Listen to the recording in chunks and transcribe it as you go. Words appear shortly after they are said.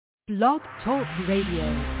Blog Talk Radio.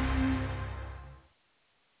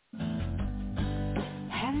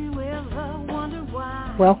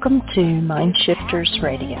 Welcome to MindShifters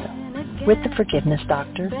Radio with the Forgiveness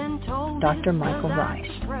Doctor, Dr. Michael Ryce.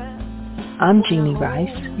 I'm Jeannie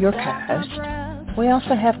Ryce, your co-host. We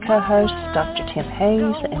also have co-hosts Dr. Tim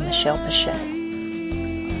Hayes and Michelle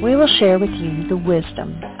Pacheco. We will share with you the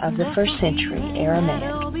wisdom of the first century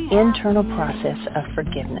Aramaic internal process of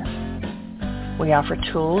forgiveness. We offer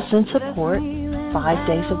tools and support 5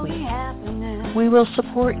 days a week. We will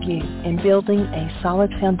support you in building a solid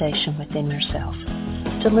foundation within yourself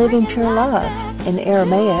to live in pure love, in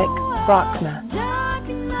Aramaic, Rachma.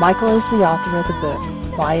 Michael is the author of the book,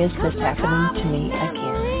 Why Is This Happening to Me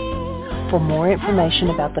Again? For more information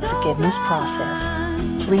about the forgiveness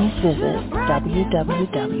process, please visit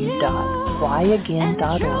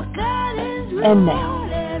www.whyagain.org. And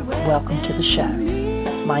now, welcome to the show,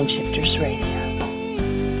 MindShifters Radio.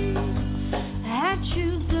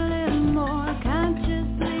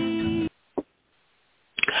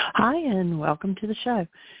 Hi, and welcome to the show.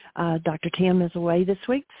 Dr. Tim is away this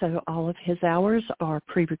week, so all of his hours are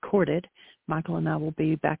pre-recorded. Michael and I will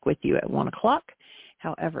be back with you at 1 o'clock.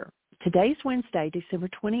 However, today's Wednesday, December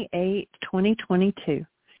 28, 2022,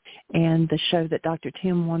 and the show that Dr.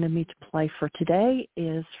 Tim wanted me to play for today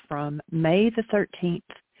is from May the 13th,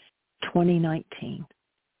 2019.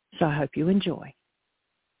 So I hope you enjoy.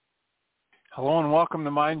 Hello and welcome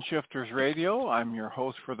to MindShifters Radio. I'm your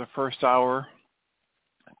host for the first hour,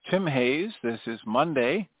 Tim Hayes. This is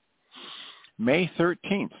Monday, May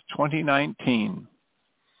 13th, 2019.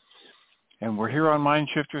 And we're here on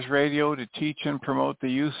MindShifters Radio to teach and promote the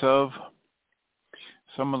use of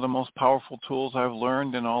some of the most powerful tools I've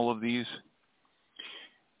learned in all of these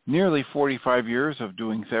nearly 45 years of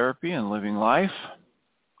doing therapy and living life.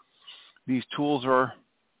 These tools are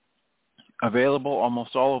available,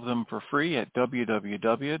 almost all of them for free, at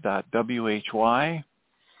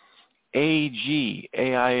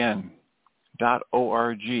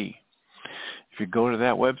www.whyagain.org. If you go to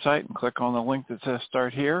that website and click on the link that says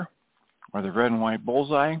Start Here, or the red and white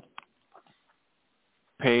bullseye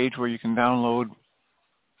page where you can download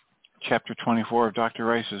Chapter 24 of Dr.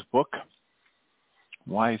 Ryce's book,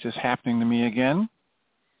 Why Is This Happening to Me Again?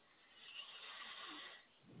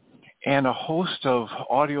 And a host of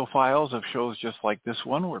audio files of shows just like this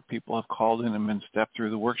one where people have called in and been stepped through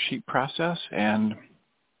the worksheet process, and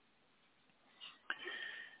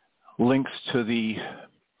links to the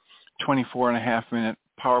 24-and-a-half-minute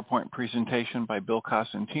PowerPoint presentation by Bill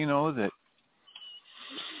Cosentino that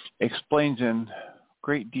explains in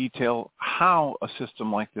great detail how a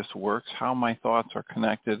system like this works, how my thoughts are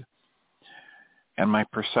connected, and my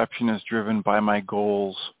perception is driven by my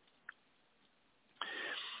goals,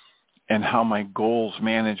 and how my goals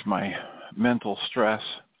manage my mental stress,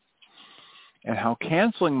 and how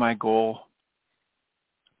canceling my goal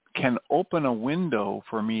can open a window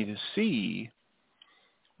for me to see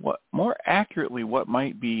what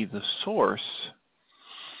might be the source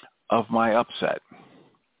of my upset.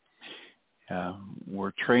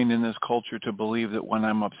 We're trained in this culture to believe that when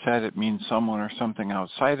I'm upset, it means someone or something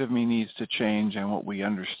outside of me needs to change. And what we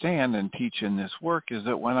understand and teach in this work is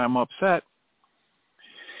that when I'm upset,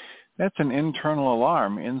 that's an internal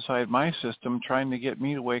alarm inside my system trying to get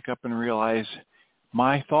me to wake up and realize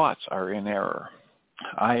my thoughts are in error.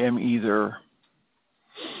 I am either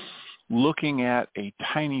looking at a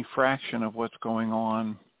tiny fraction of what's going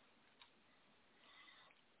on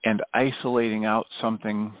and isolating out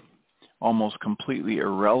something almost completely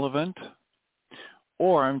irrelevant,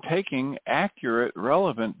 or I'm taking accurate,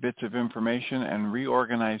 relevant bits of information and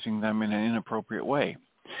reorganizing them in an inappropriate way.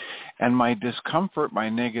 And my discomfort, my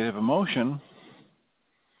negative emotion,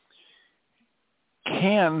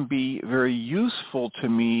 can be very useful to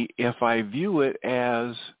me if I view it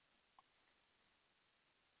as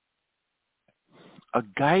a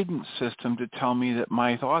guidance system to tell me that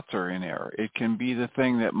my thoughts are in error. It can be the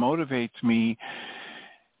thing that motivates me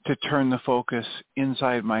to turn the focus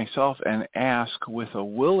inside myself and ask with a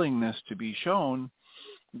willingness to be shown,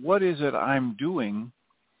 what is it I'm doing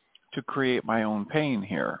to create my own pain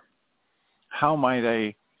here? How might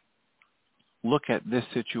I look at this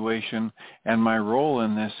situation and my role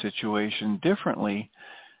in this situation differently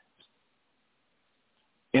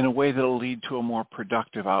in a way that will lead to a more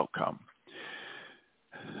productive outcome?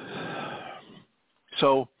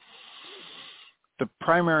 So the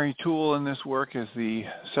primary tool in this work is the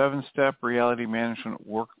 7-step reality management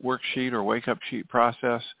worksheet or wake-up sheet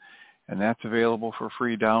process, and that's available for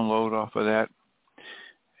free download off of that.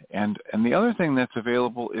 And the other thing that's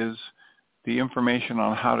available is the information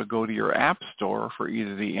on how to go to your app store for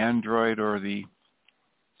either the Android or the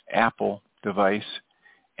Apple device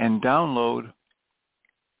and download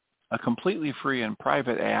a completely free and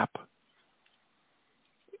private app.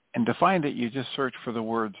 And to find it, you just search for the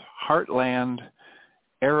words Heartland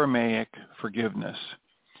Aramaic Forgiveness.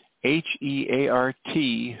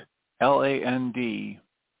 HEARTLAND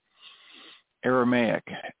Aramaic,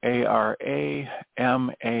 ARAMAIC.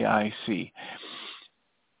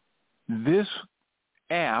 This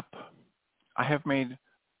app I have made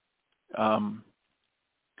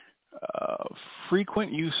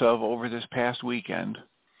frequent use of over this past weekend,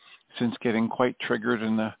 since getting quite triggered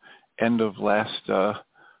in the end of last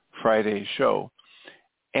Friday's show.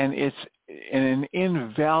 And it's an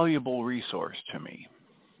invaluable resource to me.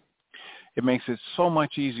 It makes it so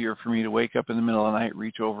much easier for me to wake up in the middle of the night,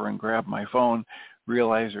 reach over and grab my phone,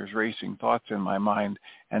 realize there's racing thoughts in my mind,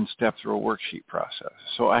 and step through a worksheet process.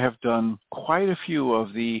 So I have done quite a few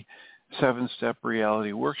of the 7-step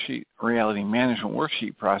reality management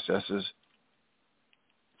worksheet processes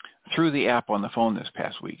through the app on the phone this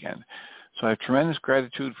past weekend. So I have tremendous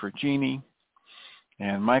gratitude for Jeannie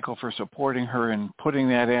and Michael for supporting her in putting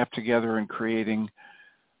that app together and creating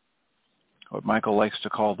what Michael likes to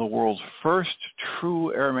call the world's first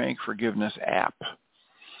true Aramaic forgiveness app.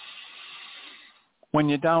 When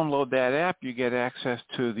you download that app, you get access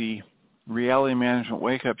to the Reality Management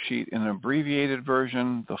Wake-Up Sheet in an abbreviated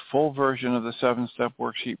version, the full version of the 7-step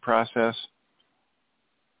worksheet process,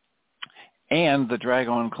 and the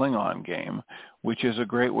Drag-On-Cling-On game, which is a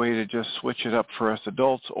great way to just switch it up for us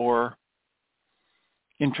adults or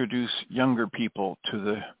introduce younger people to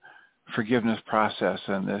the forgiveness process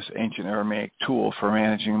and this ancient Aramaic tool for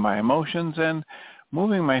managing my emotions and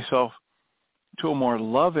moving myself to a more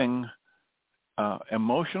loving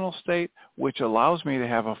emotional state, which allows me to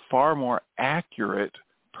have a far more accurate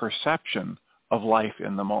perception of life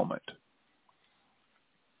in the moment.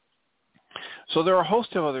 So there are a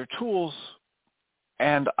host of other tools,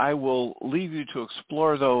 and I will leave you to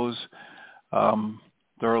explore those.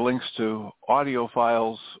 There are links to audio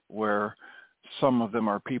files where some of them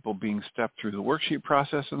are people being stepped through the worksheet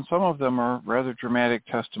process, and some of them are rather dramatic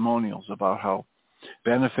testimonials about how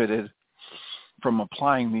benefited from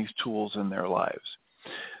applying these tools in their lives.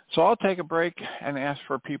 So I'll take a break and ask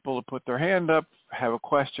for people to put their hand up, have a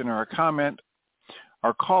question or a comment.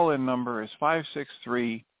 Our call-in number is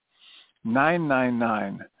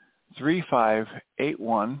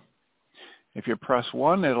 563-999-3581. If you press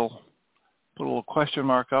 1, it'll put a little question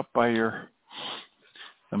mark up by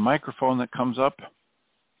the microphone that comes up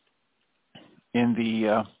in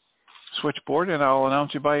the switchboard, and I'll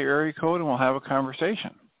announce you by your area code, and we'll have a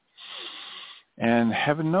conversation. And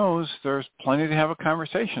heaven knows there's plenty to have a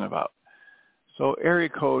conversation about. So area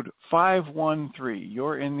code 513,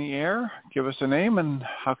 you're in the air. Give us a name, and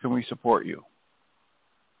how can we support you?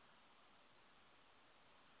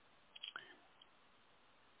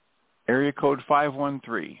 Area code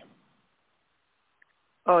 513.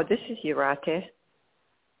 Oh, this is Urate.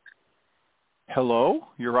 Hello,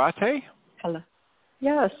 Urate? Hello.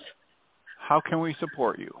 Yes. How can we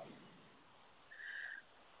support you?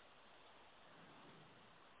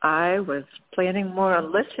 I was planning more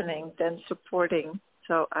on listening than supporting,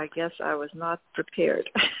 so I guess I was not prepared.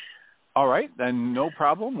 All right, then no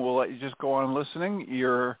problem. We'll let you just go on listening.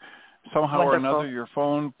 You're somehow Wonderful. or another, your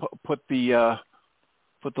phone put the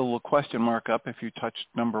little question mark up if you touched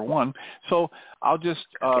number 1. So I'll just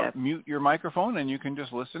mute your microphone, and you can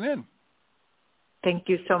just listen in. Thank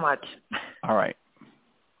you so much. All right.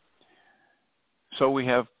 So we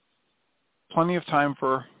have plenty of time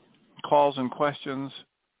for calls and questions.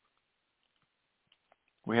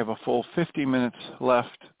 We have a full 50 minutes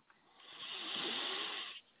left.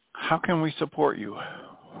 How can we support you?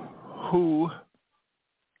 Who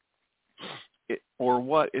or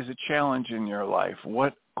what is a challenge in your life?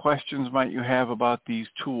 What questions might you have about these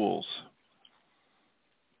tools?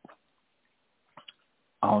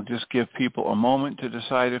 I'll just give people a moment to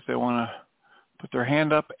decide if they want to put their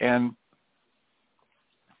hand up and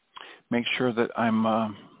make sure that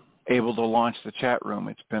I'm able to launch the chat room.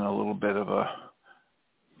 It's been a little bit of a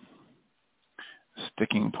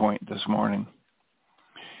sticking point this morning.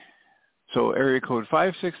 So area code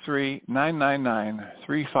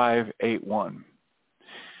 563-999-3581.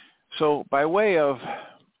 So by way of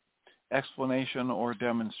explanation or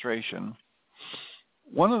demonstration,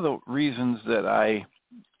 one of the reasons that I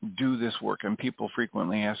do this work, and people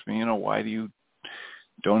frequently ask me, why do you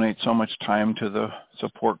donate so much time to the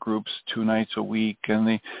support groups 2 nights a week and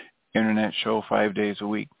the internet show 5 days a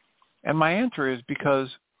week? And my answer is because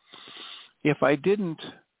if I didn't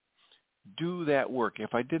do that work,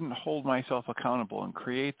 if I didn't hold myself accountable and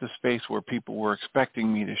create the space where people were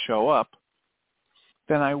expecting me to show up,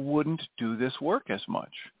 then I wouldn't do this work as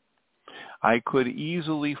much. I could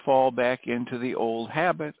easily fall back into the old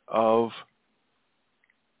habit of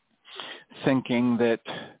thinking that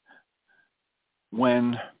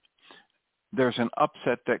when there's an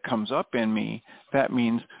upset that comes up in me, that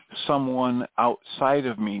means someone outside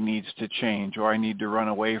of me needs to change, or I need to run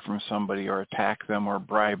away from somebody or attack them or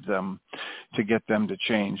bribe them to get them to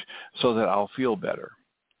change so that I'll feel better.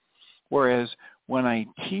 Whereas when I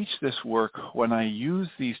teach this work, when I use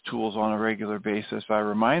these tools on a regular basis, I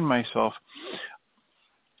remind myself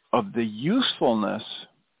of the usefulness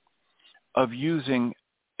of using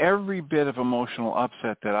every bit of emotional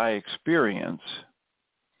upset that I experience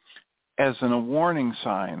as a warning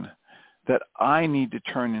sign that I need to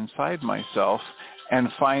turn inside myself and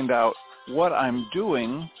find out what I'm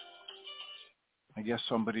doing. I guess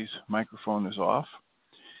somebody's microphone is off.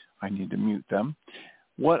 I need to mute them.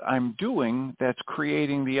 What I'm doing that's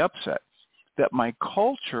creating the upset, that my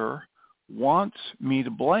culture wants me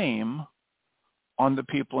to blame on the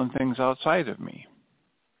people and things outside of me.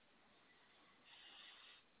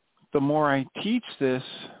 The more I teach this,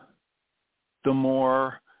 the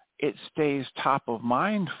more it stays top of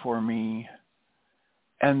mind for me,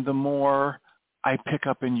 and the more I pick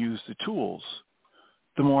up and use the tools.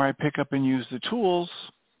 The more I pick up and use the tools,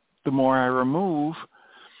 the more I remove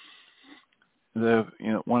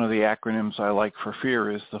one of the acronyms I like for fear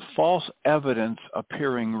is the false evidence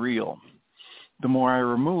appearing real. The more I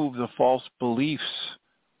remove the false beliefs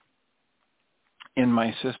in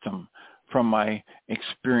my system from my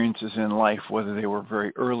experiences in life, whether they were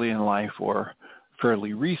very early in life or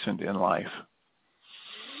fairly recent in life.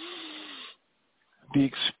 The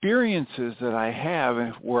experiences that I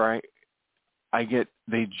have where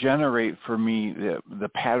they generate for me the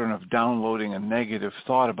pattern of downloading a negative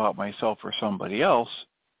thought about myself or somebody else,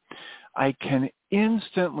 I can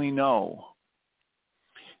instantly know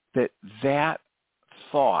that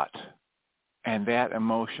thought and that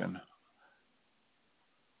emotion,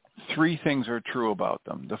 three things are true about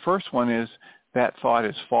them. The first one is that thought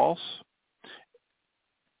is false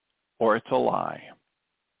or it's a lie.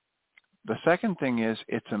 The second thing is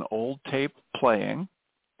it's an old tape playing.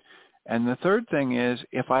 And the third thing is,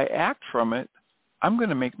 if I act from it, I'm going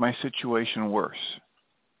to make my situation worse.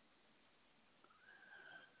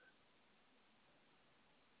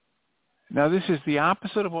 Now, this is the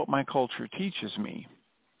opposite of what my culture teaches me.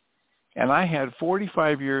 And I had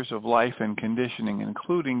 45 years of life and conditioning,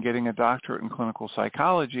 including getting a doctorate in clinical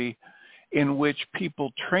psychology, in which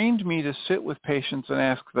people trained me to sit with patients and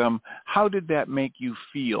ask them, how did that make you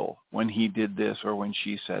feel when he did this or when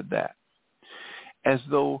she said that? As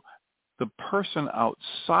though the person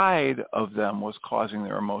outside of them was causing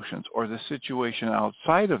their emotions, or the situation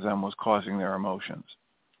outside of them was causing their emotions.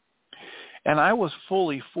 And I was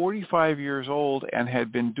fully 45 years old and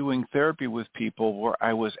had been doing therapy with people where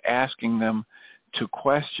I was asking them to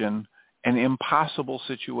question an impossible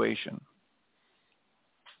situation.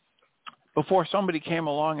 Before somebody came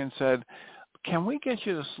along and said, can we get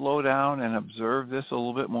you to slow down and observe this a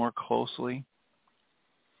little bit more closely?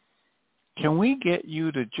 Can we get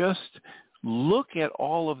you to just look at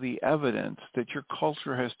all of the evidence that your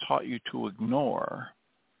culture has taught you to ignore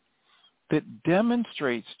that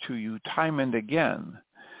demonstrates to you time and again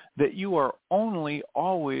that you are only,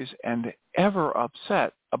 always, and ever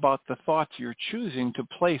upset about the thoughts you're choosing to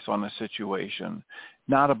place on a situation,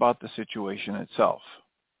 not about the situation itself.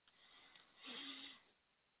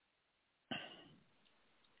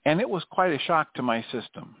 And it was quite a shock to my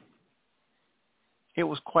system. It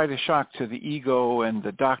was quite a shock to the ego and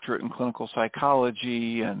the doctorate in clinical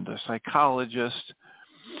psychology and the psychologist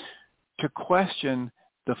to question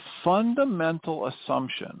the fundamental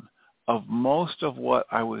assumption of most of what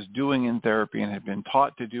I was doing in therapy and had been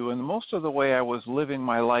taught to do, and most of the way I was living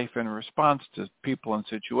my life in response to people and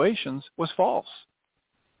situations was false.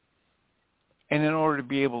 And in order to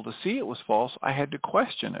be able to see it was false, I had to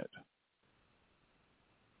question it.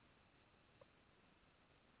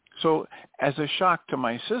 So as a shock to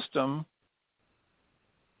my system,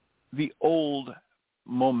 the old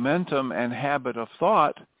momentum and habit of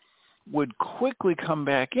thought would quickly come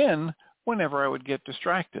back in whenever I would get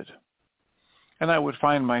distracted. And I would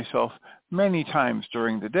find myself many times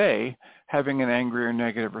during the day having an angry or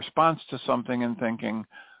negative response to something and thinking,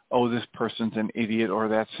 oh, this person's an idiot, or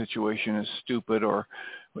that situation is stupid, or,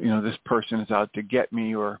 this person is out to get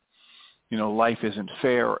me, or, life isn't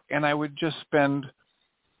fair. And I would just spend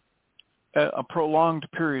a prolonged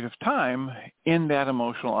period of time in that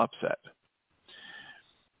emotional upset.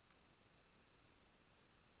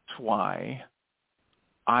 That's why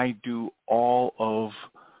I do all of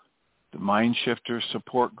the MindShifters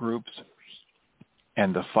support groups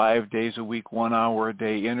and the 5 days a week, 1 hour a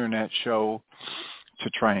day internet show to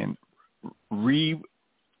try and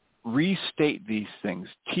restate these things,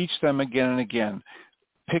 teach them again and again,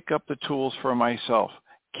 pick up the tools for myself,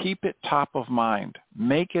 keep it top of mind,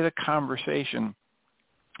 make it a conversation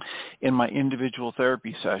in my individual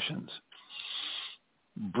therapy sessions.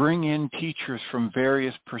 Bring in teachers from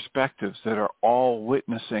various perspectives that are all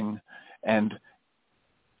witnessing and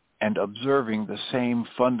observing the same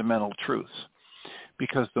fundamental truths.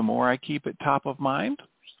 Because the more I keep it top of mind,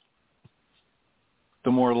 the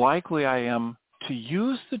more likely I am to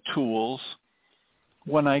use the tools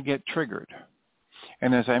when I get triggered.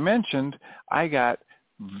 And as I mentioned, I got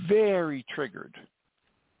very triggered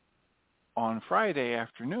on Friday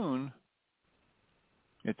afternoon.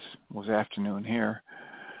 It was afternoon here.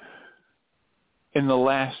 In the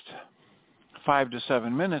last 5 to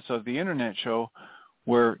 7 minutes of the internet show,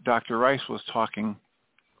 where Dr. Ryce was talking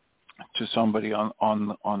to somebody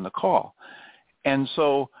on the call. And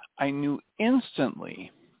so I knew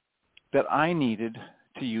instantly that I needed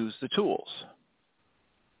to use the tools.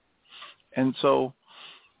 And so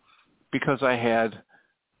because I had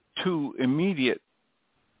two immediately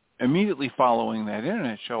following that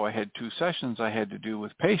internet show, I had 2 sessions I had to do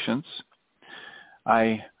with patients.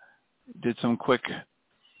 I did some quick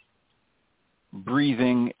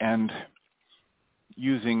breathing and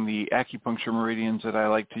using the acupuncture meridians that I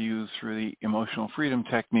like to use through the emotional freedom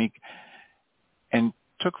technique, and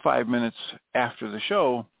took 5 minutes after the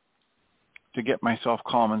show to get myself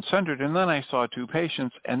calm and centered. And then I saw 2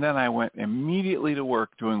 patients, and then I went immediately to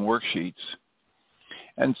work doing worksheets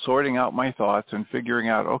and sorting out my thoughts and figuring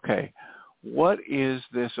out, okay, what is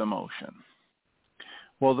this emotion?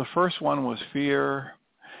 Well, the first one was fear,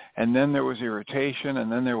 and then there was irritation,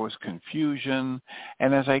 and then there was confusion.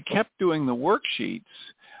 And as I kept doing the worksheets,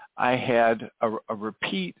 I had a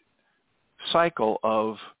repeat cycle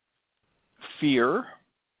of fear,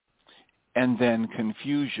 and then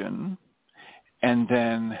confusion, and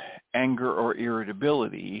then anger or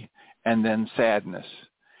irritability, and then sadness.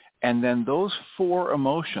 And then those 4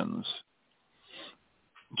 emotions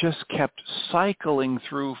just kept cycling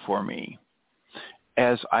through for me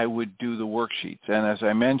as I would do the worksheets. And as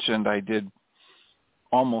I mentioned, I did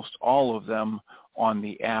almost all of them on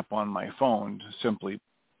the app on my phone, simply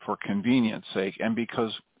for convenience sake, and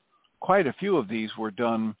because quite a few of these were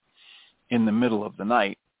done in the middle of the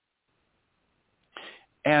night.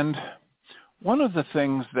 And one of the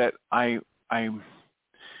things that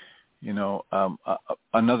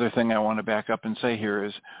another thing I want to back up and say here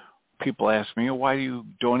is, people ask me, why do you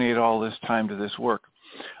donate all this time to this work?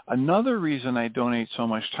 Another reason I donate so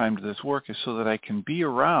much time to this work is so that I can be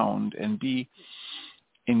around and be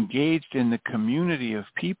engaged in the community of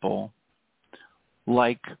people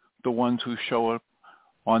like the ones who show up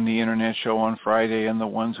on the internet show on Friday and the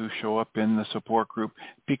ones who show up in the support group,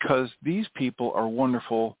 because these people are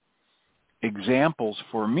wonderful examples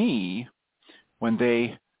for me when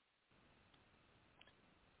they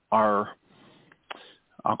are,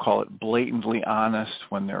 I'll call it blatantly honest,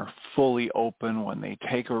 when they're fully open, when they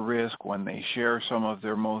take a risk, when they share some of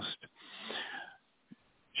their most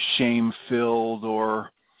shame-filled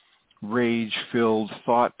or rage-filled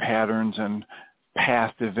thought patterns and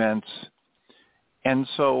past events. And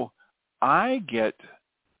so I get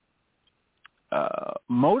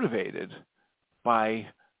motivated by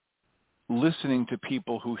listening to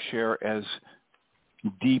people who share as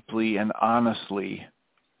deeply and honestly.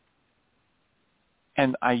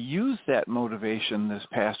 And I used that motivation this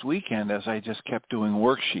past weekend as I just kept doing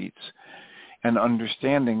worksheets and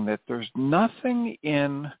understanding that there's nothing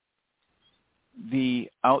in the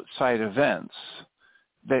outside events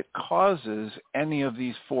that causes any of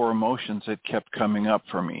these 4 emotions that kept coming up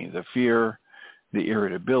for me: the fear, the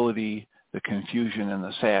irritability, the confusion, and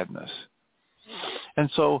the sadness. And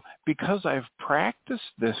so because I've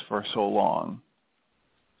practiced this for so long,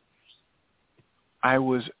 I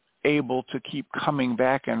was able to keep coming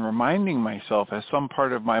back and reminding myself, as some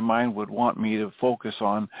part of my mind would want me to focus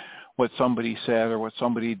on what somebody said or what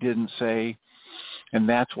somebody didn't say, and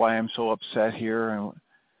that's why I'm so upset here, and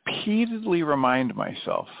repeatedly remind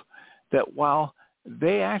myself that while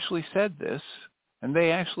they actually said this and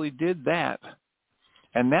they actually did that,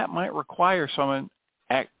 and that might require some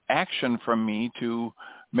action from me to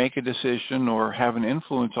make a decision or have an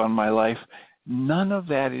influence on my life, none of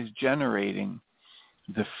that is generating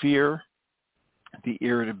the fear, the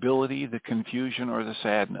irritability, the confusion, or the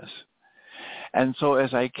sadness. And so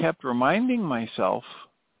as I kept reminding myself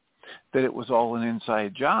that it was all an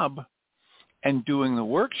inside job and doing the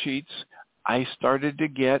worksheets, I started to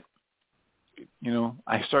get,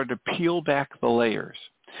 I started to peel back the layers.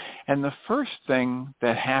 And the first thing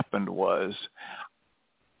that happened was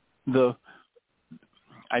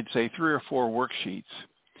I'd say 3 or 4 worksheets,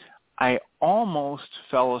 I almost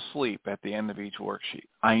fell asleep at the end of each worksheet.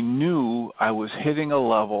 I knew I was hitting a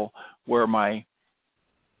level where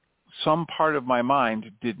some part of my mind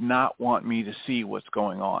did not want me to see what's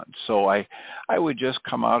going on. So I would just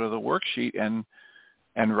come out of the worksheet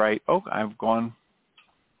and write, oh, I've gone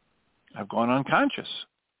unconscious.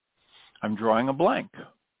 I'm drawing a blank.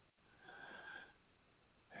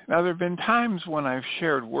 Now, there have been times when I've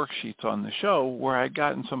shared worksheets on the show where I'd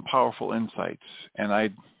gotten some powerful insights, and I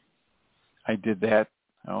did that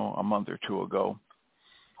a month or 2 ago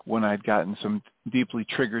when I'd gotten some deeply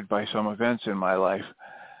triggered by some events in my life.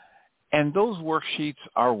 And those worksheets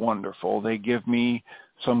are wonderful. They give me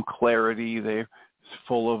some clarity. They're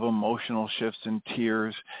full of emotional shifts and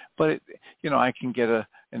tears. But, I can get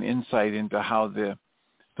an insight into how the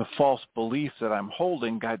false beliefs that I'm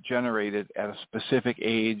holding got generated at a specific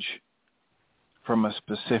age from a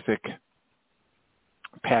specific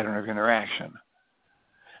pattern of interaction.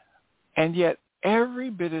 And yet, every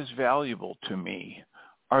bit as valuable to me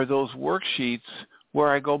are those worksheets where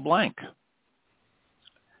I go blank,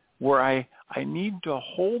 where I need to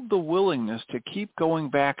hold the willingness to keep going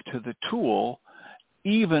back to the tool,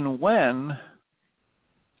 even when,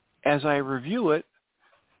 as I review it,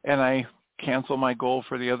 and I cancel my goal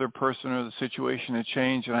for the other person or the situation to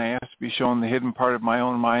change, and I ask to be shown the hidden part of my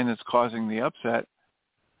own mind that's causing the upset,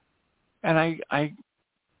 and I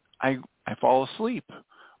fall asleep,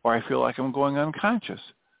 or I feel like I'm going unconscious.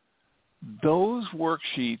 Those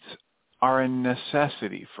worksheets are a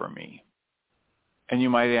necessity for me. And you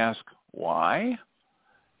might ask, why?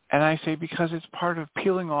 And I say, because it's part of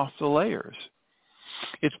peeling off the layers.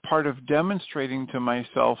 It's part of demonstrating to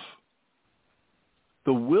myself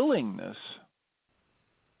the willingness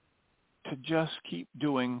to just keep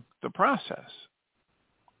doing the process.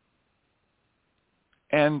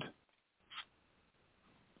 And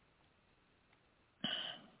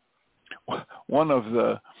one of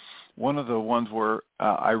the ones where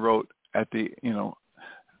I wrote at the,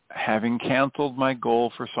 having canceled my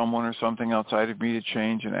goal for someone or something outside of me to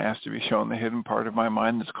change and asked to be shown the hidden part of my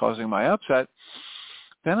mind that's causing my upset,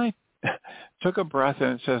 then I took a breath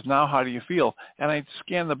and it says, now how do you feel? And I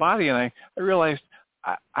scanned the body and I realized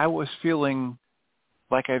I was feeling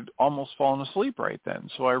like I'd almost fallen asleep right then.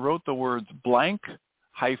 So I wrote the words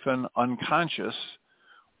blank-unconscious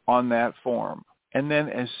on that form. And then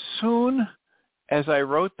as soon as I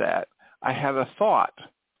wrote that, I had a thought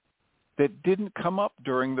that didn't come up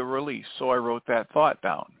during the release. So I wrote that thought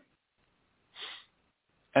down.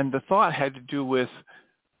 And the thought had to do with,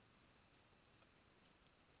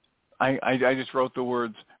 I just wrote the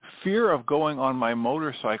words, fear of going on my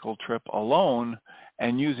motorcycle trip alone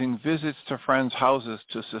and using visits to friends' houses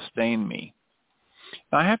to sustain me.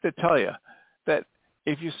 Now, I have to tell you that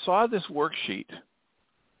if you saw this worksheet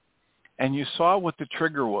and you saw what the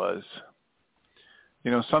trigger was,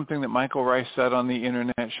 something that Michael Ryce said on the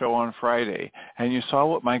internet show on Friday, and you saw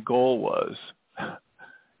what my goal was,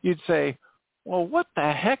 you'd say, well, what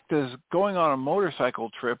the heck does going on a motorcycle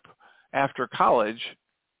trip after college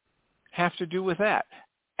have to do with that?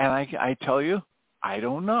 And I tell you, I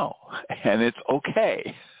don't know. And it's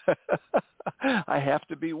okay. I have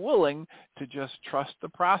to be willing to just trust the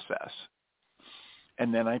process.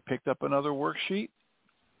 And then I picked up another worksheet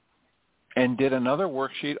and did another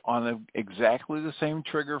worksheet on exactly the same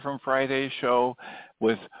trigger from Friday's show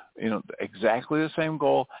with, exactly the same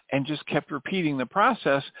goal, and just kept repeating the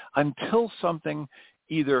process until something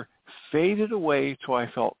either faded away till I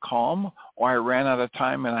felt calm, or I ran out of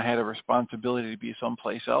time and I had a responsibility to be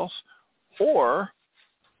someplace else, or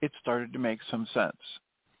it started to make some sense.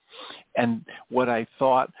 And what I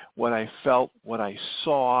thought, what I felt, what I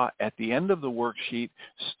saw at the end of the worksheet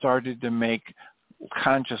started to make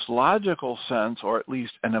conscious logical sense, or at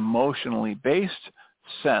least an emotionally based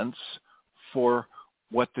sense for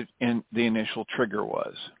what the initial trigger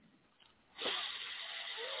was.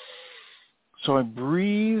 So I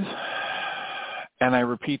breathe and I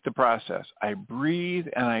repeat the process. I breathe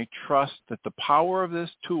and I trust that the power of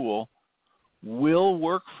this tool will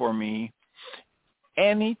work for me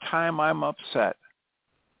anytime I'm upset,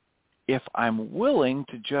 if I'm willing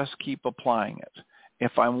to just keep applying it.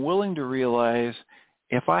 If I'm willing to realize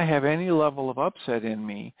if I have any level of upset in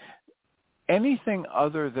me, anything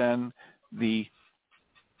other than the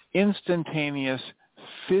instantaneous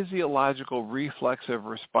physiological reflexive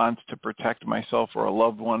response to protect myself or a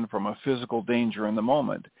loved one from a physical danger in the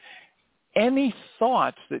moment, any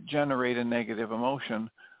thoughts that generate a negative emotion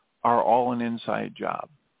are all an inside job.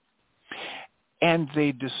 and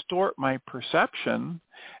they distort my perception.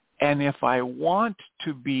 And if I want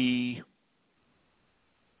to be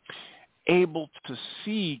able to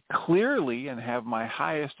see clearly and have my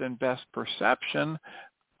highest and best perception,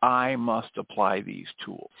 I must apply these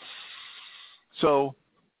tools. So,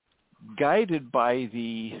 guided by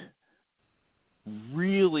the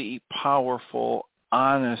really powerful,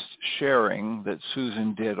 honest sharing that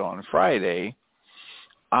Susan did on Friday,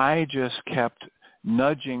 I just kept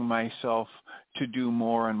nudging myself to do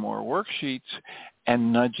more and more worksheets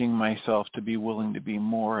and nudging myself to be willing to be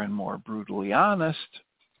more and more brutally honest.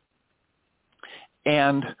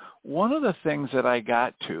 And one of the things that I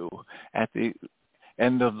got to at the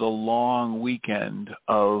end of the long weekend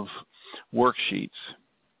of worksheets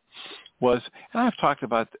was, and I've talked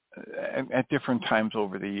about at different times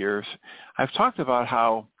over the years, I've talked about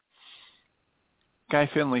how Guy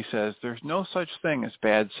Finley says there's no such thing as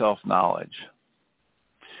bad self-knowledge.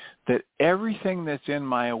 That everything that's in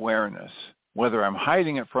my awareness, whether I'm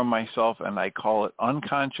hiding it from myself and I call it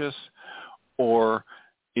unconscious, or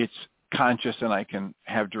it's conscious and I can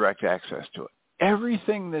have direct access to it,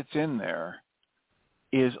 everything that's in there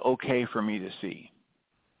is okay for me to see.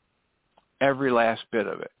 Every last bit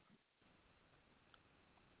of it.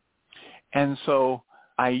 And so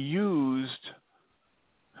I used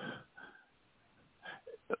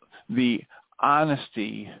the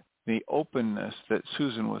honesty, the openness that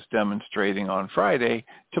Susan was demonstrating on Friday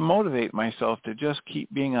to motivate myself to just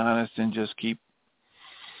keep being honest and just keep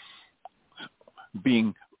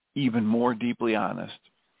being even more deeply honest.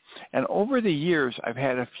 And over the years, I've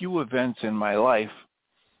had a few events in my life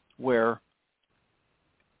where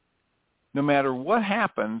no matter what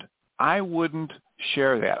happened, I wouldn't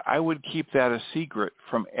share that. I would keep that a secret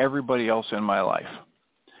from everybody else in my life.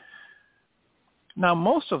 Now,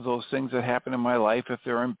 most of those things that happen in my life, if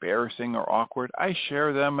they're embarrassing or awkward, I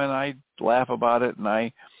share them and I laugh about it and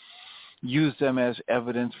I use them as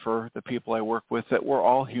evidence for the people I work with that we're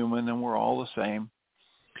all human and we're all the same.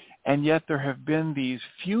 And yet there have been these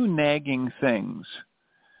few nagging things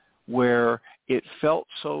where it felt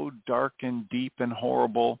so dark and deep and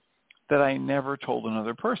horrible that I never told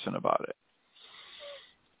another person about it.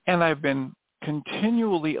 And I've been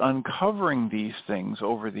continually uncovering these things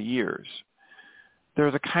over the years.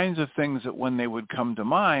 They're the kinds of things that when they would come to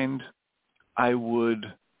mind, I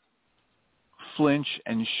would flinch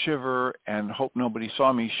and shiver and hope nobody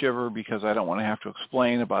saw me shiver because I don't want to have to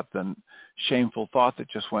explain about the shameful thought that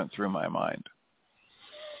just went through my mind.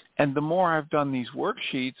 And the more I've done these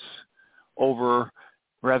worksheets over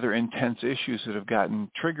rather intense issues that have gotten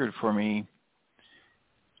triggered for me,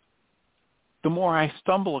 the more I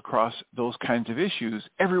stumble across those kinds of issues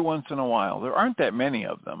every once in a while. There aren't that many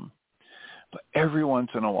of them, but every once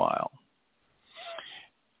in a while.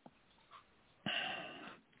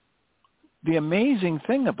 The amazing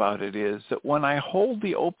thing about it is that when I hold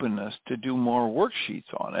the openness to do more worksheets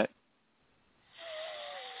on it,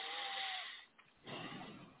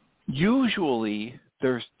 usually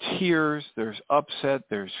there's tears, there's upset,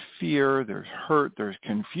 there's fear, there's hurt, there's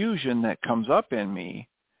confusion that comes up in me.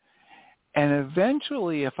 And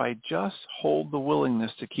eventually, if I just hold the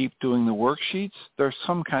willingness to keep doing the worksheets, there's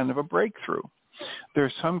some kind of a breakthrough.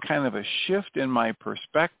 There's some kind of a shift in my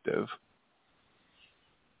perspective.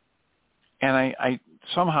 And I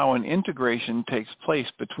somehow an integration takes place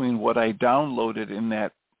between what I downloaded in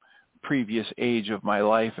that previous age of my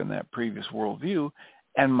life and that previous worldview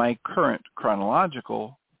and my current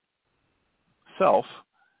chronological self.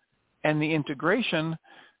 And the integration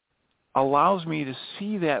allows me to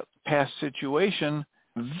see that past situation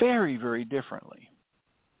very, very differently,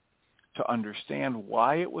 to understand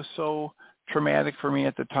why it was so traumatic for me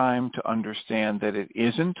at the time, to understand that it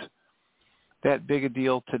isn't that big a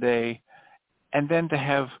deal today, and then to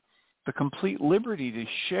have the complete liberty to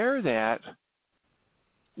share that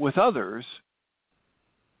with others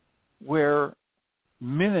where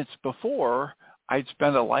minutes before I'd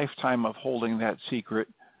spent a lifetime of holding that secret,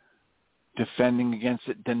 defending against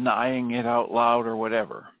it, denying it out loud or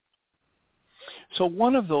whatever. So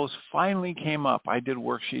one of those finally came up. I did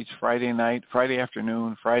worksheets Friday night, Friday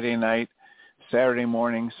afternoon, Friday night, Saturday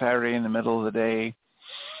morning, Saturday in the middle of the day,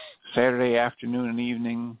 Saturday afternoon and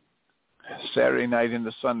evening, Saturday night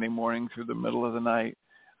into Sunday morning through the middle of the night.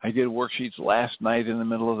 I did worksheets last night in the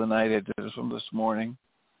middle of the night. I did some this morning.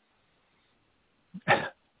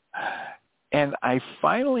 And I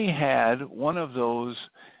finally had one of those,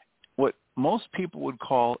 what most people would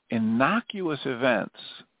call innocuous events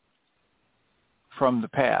from the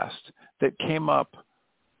past that came up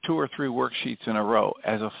 2 or 3 worksheets in a row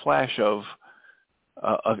as a flash of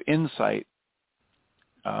insight.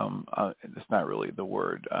 That's not really the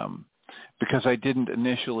word. because I didn't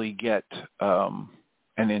initially get an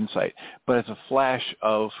insight, but it's a flash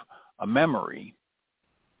of a memory.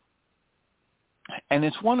 And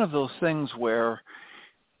it's one of those things where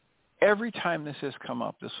every time this has come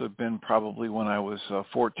up, this would have been probably when I was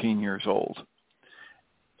 14 years old.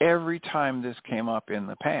 Every time this came up in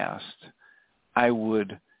the past, I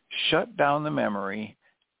would shut down the memory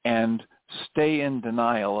and stay in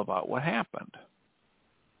denial about what happened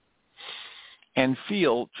and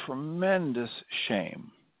feel tremendous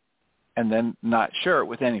shame and then not share it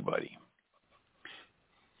with anybody.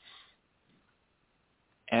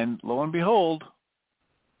 And lo and behold,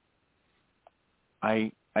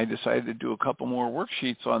 I decided to do a couple more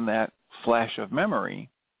worksheets on that flash of memory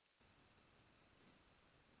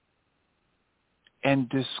and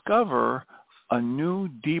discover a new,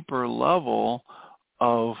 deeper level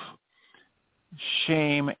of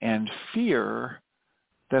shame and fear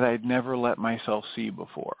that I'd never let myself see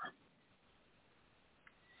before.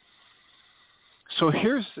 So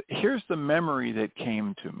here's the memory that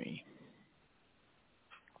came to me.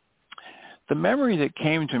 The memory that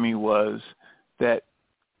came to me was that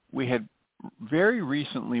we had very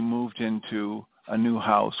recently moved into a new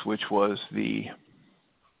house, which was the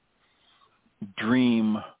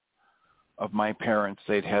dream of my parents.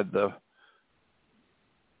 They'd had the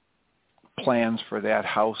plans for that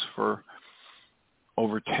house for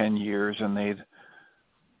over 10 years, and they'd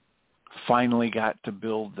finally got to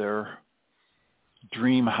build their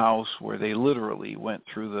dream house where they literally went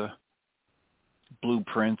through the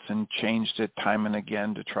blueprints and changed it time and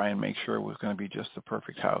again to try and make sure it was going to be just the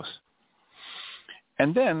perfect house.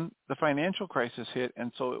 And then the financial crisis hit,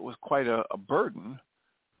 and so it was quite a burden.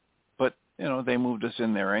 But, they moved us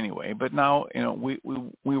in there anyway. But now,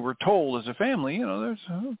 we were told as a family, there's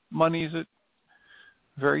money's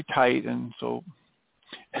very tight, and so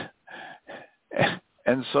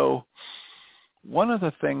one of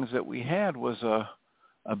the things that we had was a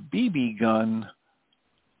BB gun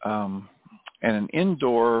and an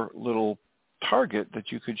indoor little target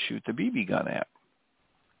that you could shoot the BB gun at.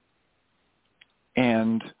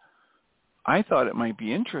 And I thought it might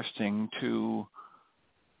be interesting to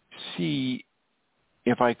see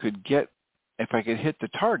if I could hit the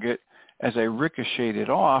target as I ricocheted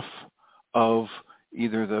off of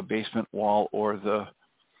either the basement wall or the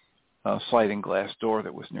sliding glass door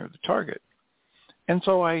that was near the target. And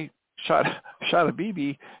so I shot a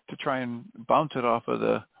BB to try and bounce it off of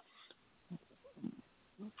the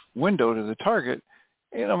window to the target.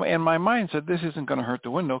 And my mind said, this isn't going to hurt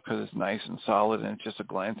the window because it's nice and solid and it's just a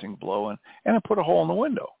glancing blow. And I put a hole in the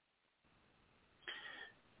window.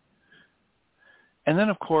 And then,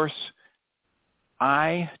 of course,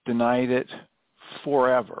 I denied it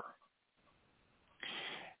forever.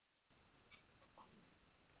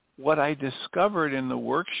 What I discovered in the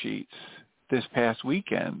worksheets this past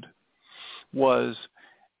weekend was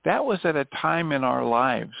that was at a time in our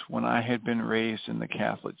lives when I had been raised in the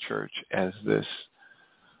Catholic Church as this,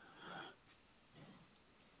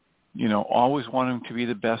 always wanting to be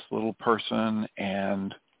the best little person.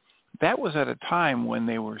 And that was at a time when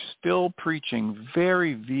they were still preaching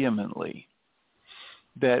very vehemently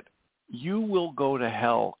that you will go to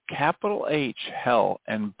hell, capital H, hell,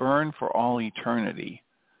 and burn for all eternity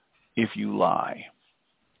if you lie,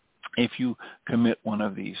 if you commit one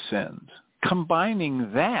of these sins.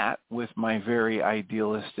 Combining that with my very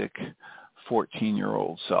idealistic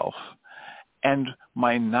 14-year-old self and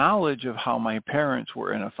my knowledge of how my parents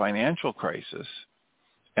were in a financial crisis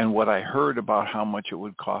and what I heard about how much it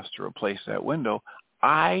would cost to replace that window,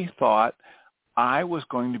 I thought I was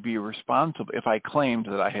going to be responsible. If I claimed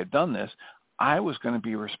that I had done this, I was going to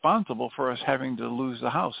be responsible for us having to lose the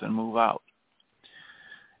house and move out.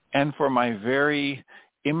 And for my very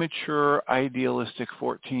immature, idealistic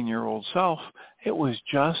 14-year-old self, it was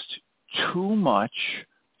just too much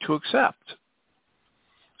to accept.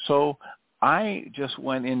 So I just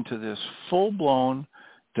went into this full-blown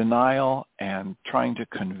denial and trying to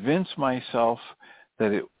convince myself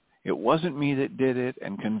that it wasn't me that did it,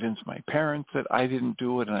 and convince my parents that I didn't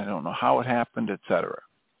do it and I don't know how it happened, etc.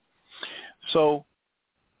 So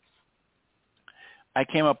I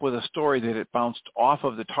came up with a story that it bounced off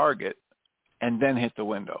of the target and then hit the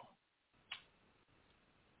window.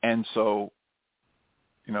 And so,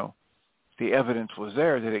 the evidence was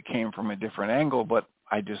there that it came from a different angle, but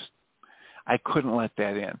I couldn't let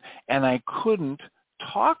that in. And I couldn't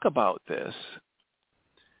talk about this.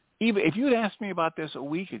 Even if you had asked me about this a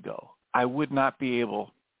week ago, I would not be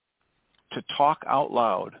able to talk out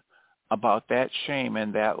loud about that shame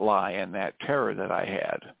and that lie and that terror that I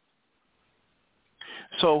had.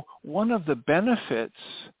 So one of the benefits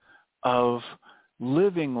of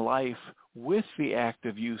living life with the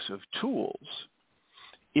active use of tools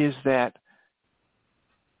is that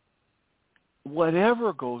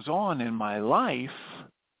whatever goes on in my life,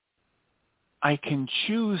 I can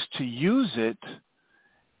choose to use it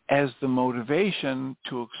as the motivation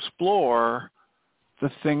to explore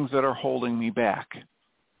the things that are holding me back.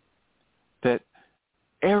 That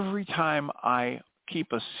every time I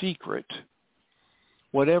keep a secret,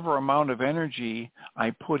 whatever amount of energy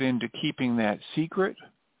I put into keeping that secret,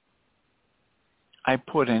 I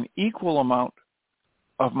put an equal amount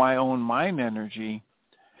of my own mind energy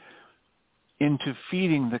into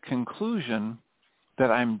feeding the conclusion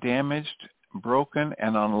that I'm damaged, broken,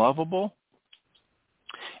 and unlovable,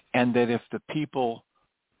 and that if the people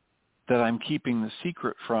that I'm keeping the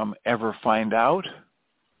secret from ever find out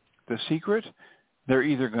the secret, they're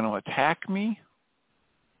either going to attack me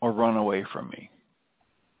or run away from me.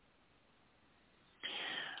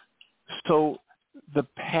 So the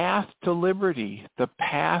path to liberty, the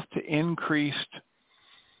path to increased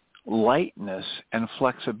lightness and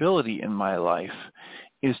flexibility in my life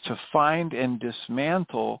is to find and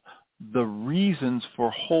dismantle the reasons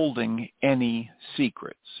for holding any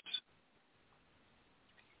secrets.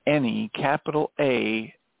 Any, capital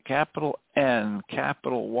A, capital N,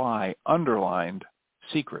 capital Y, underlined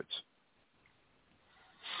secrets.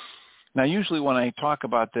 Now, usually when I talk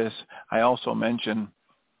about this, I also mention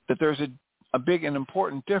that there's a big and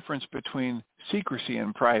important difference between secrecy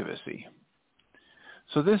and privacy.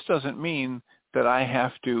 So this doesn't mean that I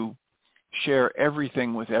have to share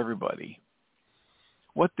everything with everybody.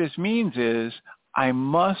 What this means is I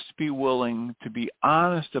must be willing to be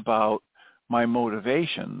honest about my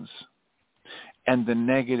motivations and the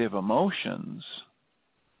negative emotions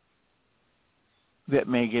that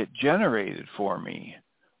may get generated for me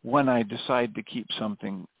when I decide to keep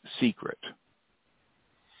something secret.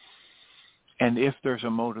 And if there's a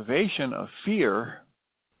motivation of fear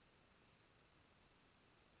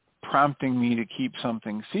prompting me to keep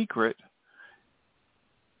something secret,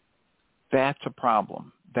 that's a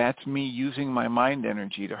problem. That's me using my mind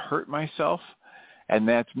energy to hurt myself, and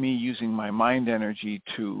that's me using my mind energy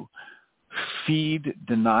to feed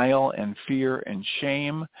denial and fear and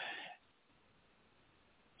shame,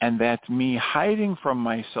 and that's me hiding from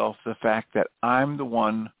myself the fact that I'm the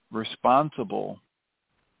one responsible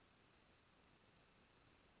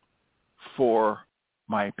for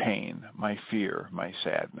my pain, my fear, my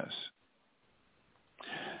sadness.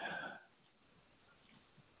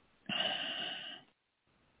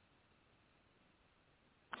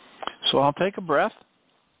 So I'll take a breath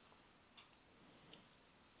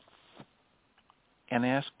and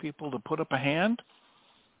ask people to put up a hand,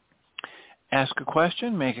 ask a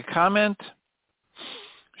question, make a comment,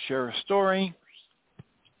 share a story.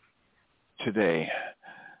 Today,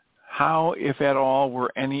 how, if at all,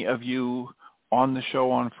 were any of you on the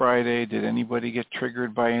show on Friday? Did anybody get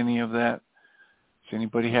triggered by any of that? Does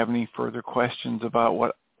anybody have any further questions about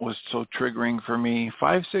what was so triggering for me?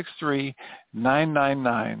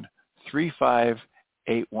 563-999-3581.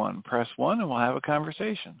 Press 1 and we'll have a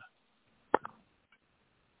conversation.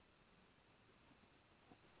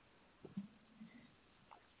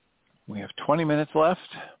 We have 20 minutes left,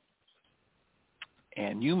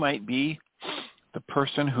 and you might be the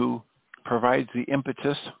person who provides the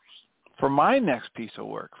impetus for my next piece of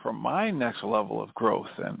work, for my next level of growth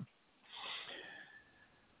and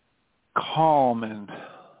calm and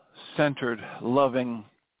centered, loving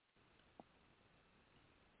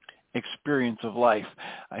experience of life.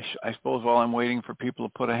 I suppose while I'm waiting for people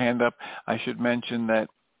to put a hand up, I should mention that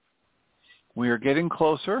we are getting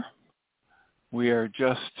closer. We are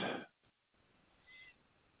just,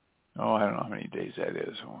 I don't know how many days that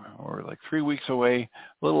is. We're like 3 weeks away,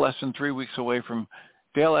 a little less than 3 weeks away from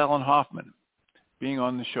Dale Allen Hoffman being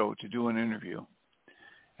on the show to do an interview.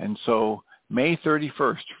 And so May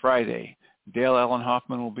 31st, Friday, Dale Allen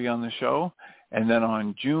Hoffman will be on the show. And then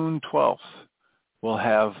on June 12th, we'll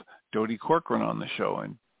have Dodie Corcoran on the show.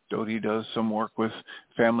 And Dodie does some work with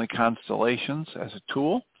family constellations as a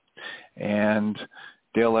tool. And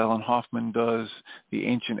Dale Allen Hoffman does the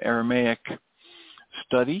ancient Aramaic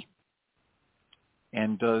study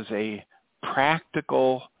and does a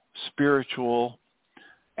practical spiritual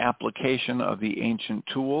application of the ancient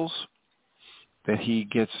tools that he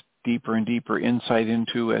gets deeper and deeper insight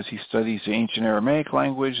into as he studies the ancient Aramaic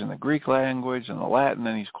language and the Greek language and the Latin,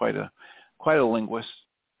 and he's quite a linguist.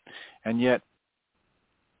 And yet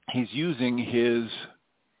he's using his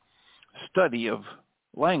study of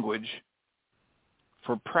language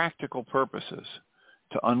for practical purposes,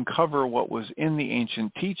 to uncover what was in the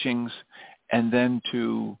ancient teachings and then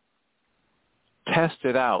to test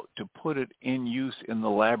it out, to put it in use in the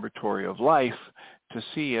laboratory of life to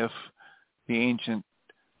see if the ancient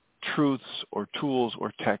truths or tools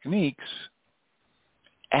or techniques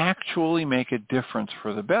actually make a difference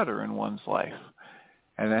for the better in one's life.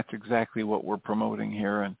 And that's exactly what we're promoting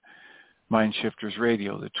here in MindShifters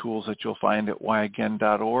Radio, the tools that you'll find at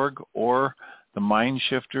whyagain.org or the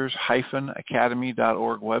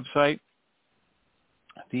MindShifters-academy.org website.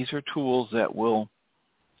 These are tools that will,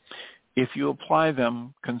 if you apply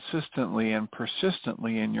them consistently and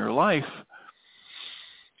persistently in your life,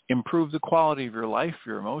 improve the quality of your life,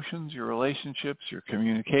 your emotions, your relationships, your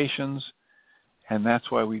communications, and that's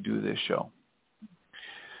why we do this show.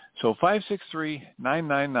 So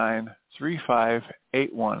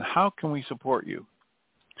 563-999-3581. How can we support you?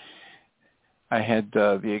 I had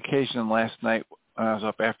the occasion last night when I was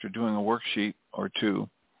up after doing a worksheet or two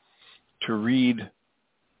to read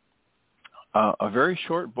a very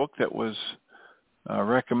short book that was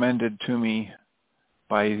recommended to me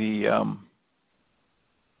by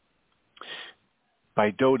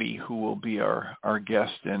by Dodie, who will be our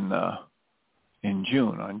guest in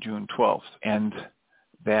June, on June 12th. And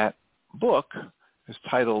that book is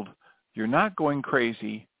titled, You're Not Going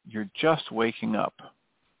Crazy, You're Just Waking Up.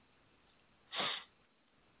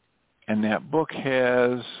 And that book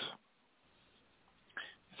it's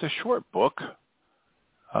a short book.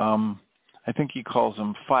 I think he calls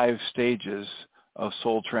them 5 stages of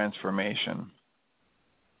soul transformation.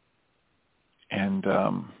 And I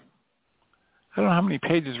don't know how many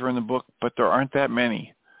pages are in the book, but there aren't that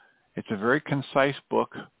many. It's a very concise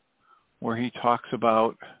book where he talks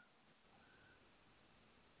about,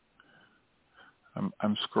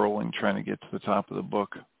 I'm scrolling trying to get to the top of the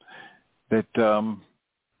book, that the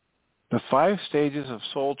 5 stages of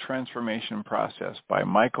soul transformation process by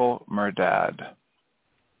Michael Murdad,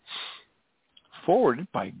 forwarded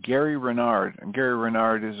by Gary Renard. And Gary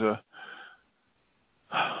Renard is a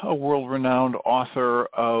world-renowned author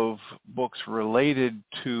of books related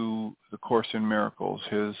to the Course in Miracles.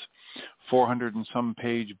 His 400 and some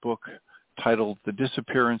page book titled The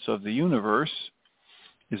Disappearance of the Universe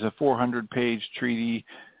is a 400-page treatise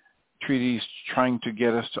trying to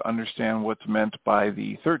get us to understand what's meant by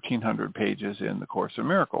the 1,300 pages in the Course in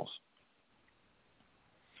Miracles.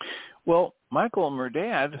 Well, Michael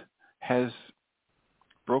Murdad has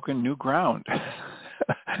broken new ground.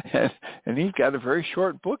 And he's got a very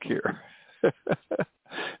short book here.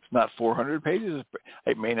 It's not 400 pages.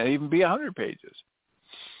 It may not even be 100 pages.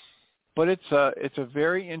 But it's a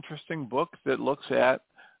very interesting book that looks at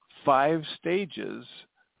 5 stages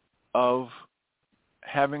of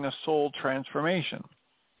having a soul transformation.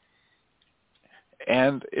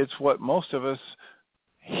 And it's what most of us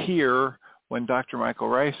hear when Dr. Michael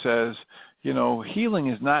Ryce says, healing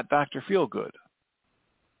is not Dr. Feelgood.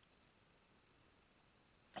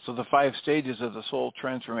 So the 5 stages of the soul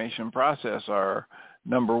transformation process are,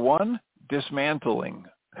 number 1, dismantling,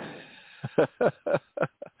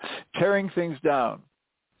 tearing things down.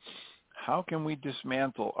 How can we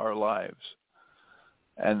dismantle our lives?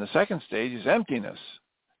 And the second stage is emptiness.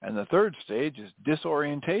 And the third stage is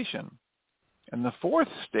disorientation. And the fourth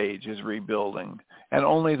stage is rebuilding. And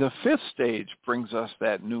only the 5th stage brings us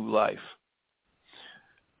that new life.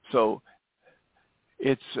 So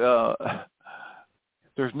it's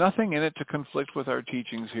there's nothing in it to conflict with our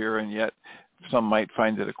teachings here, and yet some might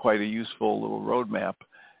find it quite a useful little roadmap,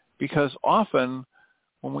 because often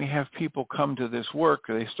when we have people come to this work,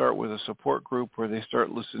 they start with a support group or they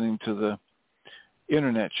start listening to the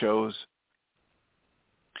internet shows.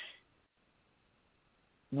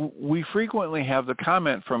 We frequently have the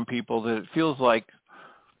comment from people that it feels like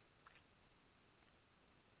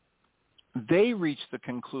they reach the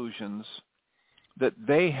conclusions that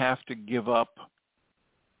they have to give up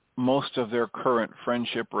most of their current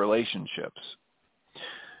friendship relationships.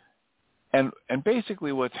 And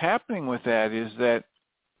basically what's happening with that is that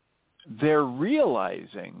they're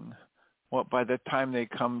realizing what by the time they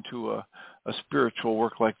come to a spiritual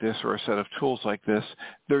work like this or a set of tools like this,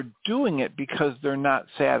 they're doing it because they're not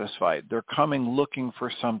satisfied. They're coming looking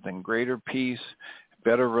for something, greater peace,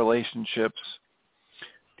 better relationships,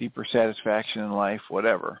 deeper satisfaction in life,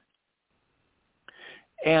 whatever.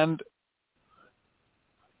 And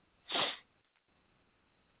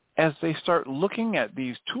as they start looking at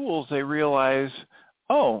these tools, they realize,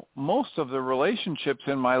 most of the relationships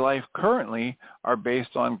in my life currently are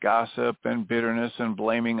based on gossip and bitterness and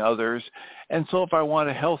blaming others. And so if I want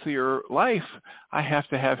a healthier life, I have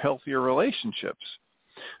to have healthier relationships.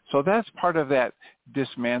 So that's part of that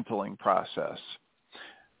dismantling process.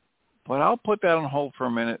 But I'll put that on hold for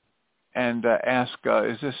a minute and ask,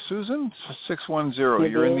 is this Susan?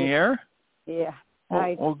 610, you're in the air? Yeah.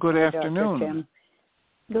 Well, good afternoon. Dr. Tim.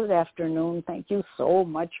 Good afternoon. Thank you so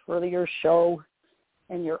much for your show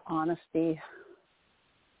and your honesty.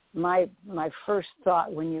 My first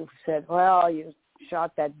thought when you said, well, you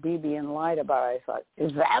shot that BB and lied about it, I thought,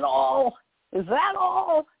 is that all? Is that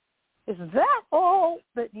all? Is that all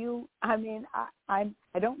that you, I mean, I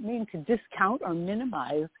don't mean to discount or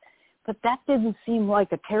minimize, but that didn't seem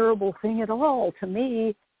like a terrible thing at all to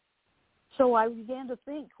me. So I began to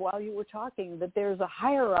think while you were talking that there's a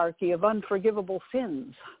hierarchy of unforgivable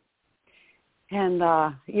sins. And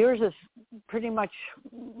yours is pretty much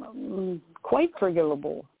quite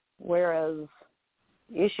forgivable, whereas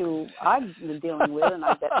the issue I've been dealing with, and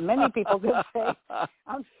I bet many people could say,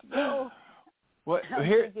 I'm still... Well,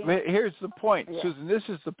 here's the point, yeah. Susan. This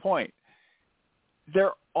is the point.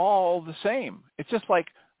 They're all the same. It's just like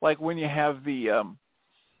when you have the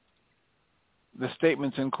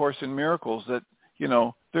statements in Course in Miracles that, you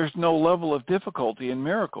know, there's no level of difficulty in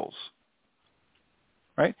miracles.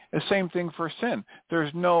 Right? The same thing for sin.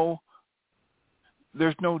 There's no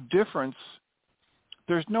difference.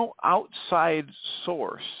 There's no outside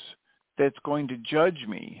source that's going to judge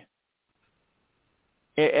me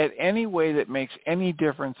at any way that makes any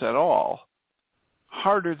difference at all,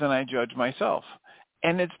 harder than I judge myself.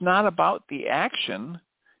 And it's not about the action.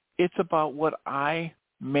 It's about what I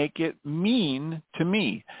make it mean to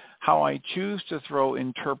me, how I choose to throw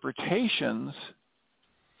interpretations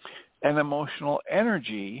and emotional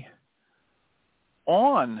energy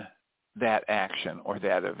on that action or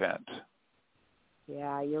that event.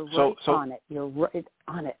 Yeah, you're right on it. You're right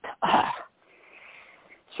on it.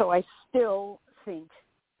 So I still think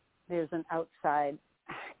there's an outside.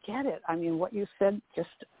 I get it. I mean, what you said,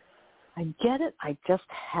 I get it. I just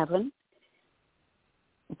haven't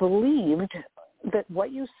believed that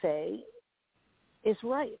what you say is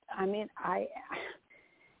right. I mean,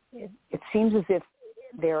 it seems as if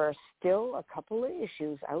there are still a couple of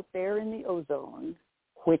issues out there in the ozone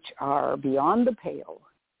which are beyond the pale,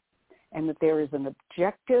 and that there is an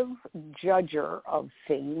objective judger of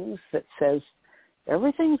things that says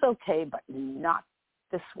everything's okay, but not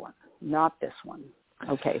this one, not this one.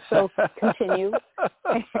 Okay, so continue.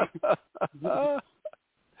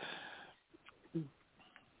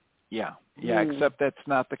 Yeah, except that's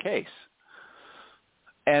not the case.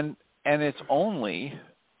 And it's only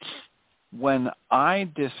when I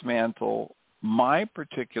dismantle my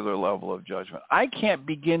particular level of judgment. I can't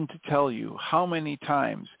begin to tell you how many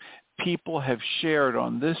times people have shared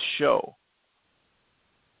on this show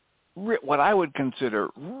what I would consider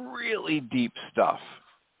really deep stuff,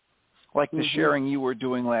 like the sharing you were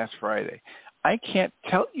doing last Friday. I can't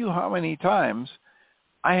tell you how many times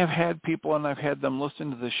I have had people, and I've had them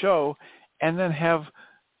listen to the show, and then have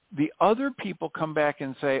the other people come back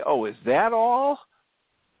and say, oh, is that all?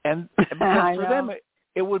 And because for them,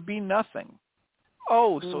 it would be nothing.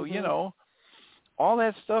 Oh, so, you know, all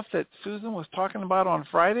that stuff that Susan was talking about on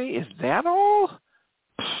Friday, is that all?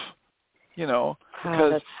 You know,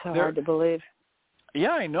 because that's so hard to believe.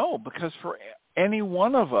 Yeah, I know, because for any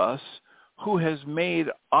one of us who has made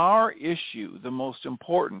our issue the most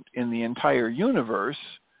important in the entire universe,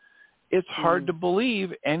 it's hard to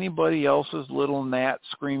believe anybody else's little gnat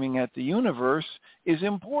screaming at the universe is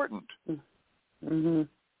important.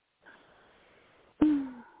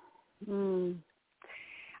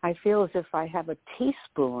 I feel as if I have a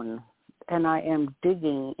teaspoon and I am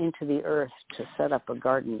digging into the earth to set up a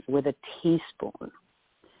garden with a teaspoon.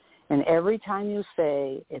 And every time you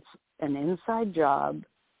say it's an inside job,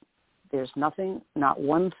 there's nothing, not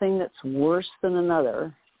one thing that's worse than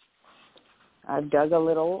another. I've dug a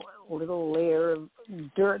little layer of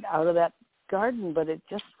dirt out of that garden, but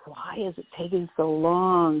why is it taking so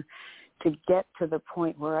long to get to the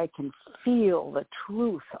point where I can feel the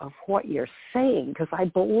truth of what you're saying? Because I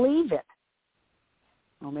believe it.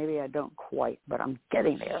 Well, maybe I don't quite, but I'm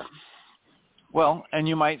getting there. Well, and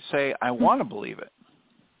you might say, I want to believe it.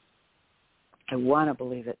 I want to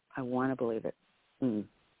believe it. I want to believe it.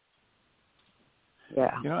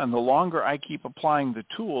 Yeah. You know, and the longer I keep applying the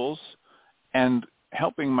tools and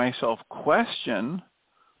helping myself question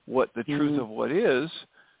what the truth of what is,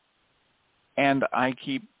 and I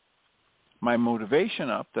keep my motivation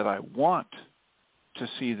up that I want to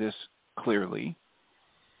see this clearly,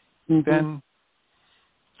 then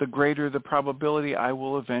the greater the probability I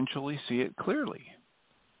will eventually see it clearly.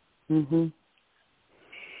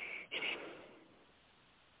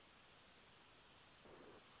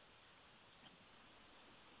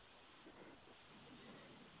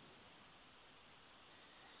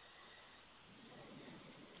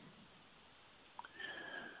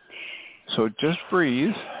 So just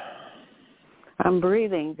breathe. I'm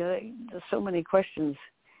breathing. There's so many questions.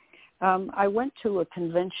 I went to a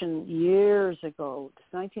convention years ago. It's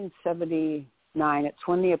 1979. It's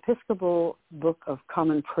when the Episcopal Book of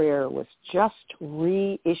Common Prayer was just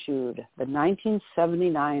reissued, the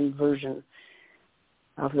 1979 version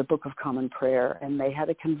of the Book of Common Prayer, and they had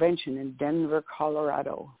a convention in Denver,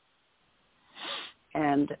 Colorado.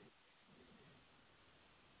 And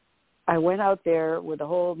I went out there with a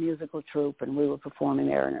whole musical troupe, and we were performing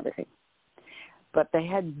there and everything. But they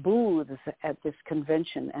had booths at this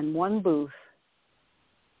convention, and one booth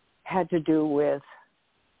had to do with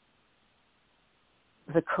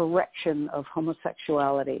the correction of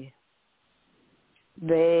homosexuality.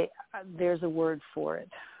 There's a word for it.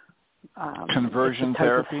 Conversion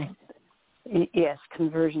therapy? Yes,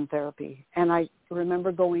 conversion therapy. And I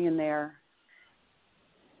remember going in there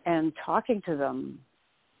and talking to them,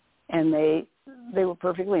 and they were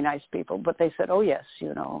perfectly nice people, but they said, oh, yes,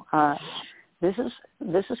 this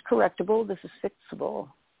is correctable, this is fixable.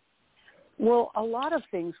 Well, a lot of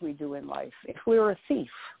things we do in life, if we're a thief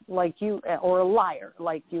like you, or a liar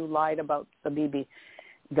like you lied about the BB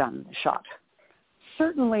gun shot,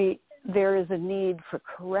 certainly there is a need for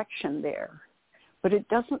correction there, but it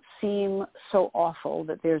doesn't seem so awful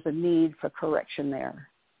that there's a need for correction there.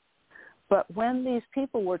 But when these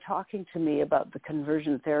people were talking to me about the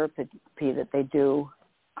conversion therapy that they do,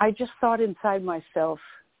 I just thought inside myself,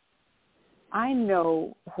 I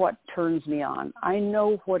know what turns me on. I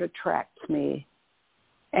know what attracts me.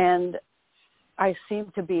 And I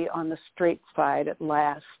seem to be on the straight side at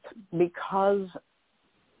last because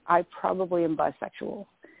I probably am bisexual.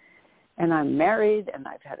 And I'm married, and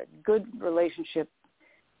I've had a good relationship,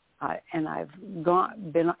 and I've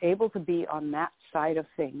been able to be on that side of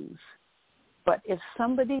things. But if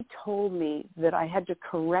somebody told me that I had to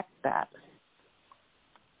correct that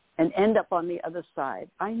and end up on the other side,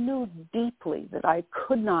 I knew deeply that I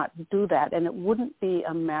could not do that, and it wouldn't be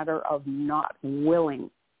a matter of not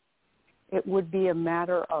willing. It would be a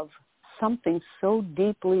matter of something so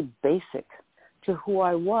deeply basic to who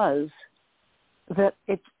I was that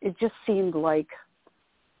it just seemed like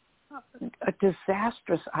a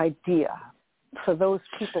disastrous idea for those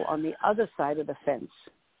people on the other side of the fence.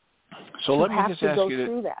 So let me just ask you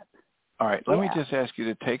through that. All right, let me just ask you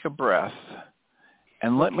to take a breath,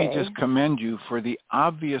 and let me just commend you for the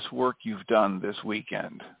obvious work you've done this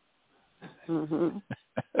weekend. Mm-hmm.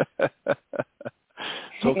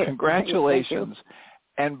 So congratulations,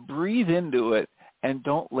 and breathe into it, and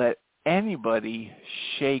don't let anybody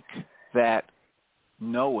shake that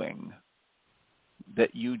knowing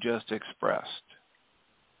that you just expressed.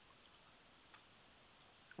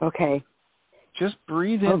 Okay. Just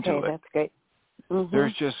breathe into it. Okay, that's great. Mm-hmm.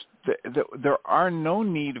 There's just, there are no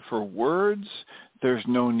need for words. There's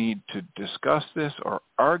no need to discuss this or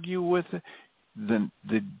argue with it.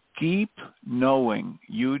 The deep knowing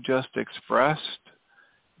you just expressed,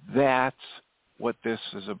 that's what this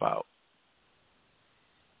is about.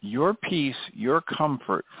 Your peace, your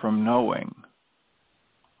comfort from knowing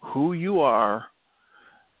who you are,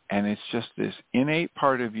 and it's just this innate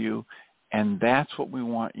part of you, and that's what we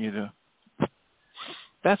want you to,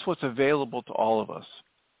 that's what's available to all of us.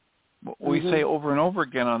 What we say over and over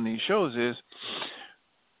again on these shows is,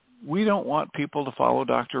 we don't want people to follow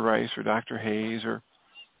Dr. Ryce or Dr. Hayes, or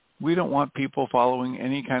we don't want people following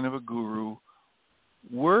any kind of a guru.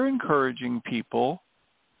 We're encouraging people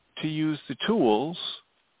to use the tools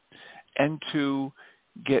and to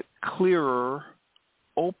get clearer,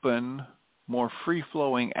 open, more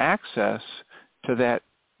free-flowing access to that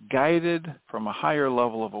guided from a higher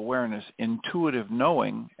level of awareness, intuitive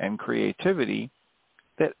knowing and creativity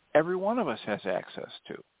that every one of us has access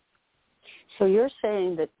to. So you're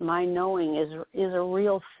saying that my knowing is a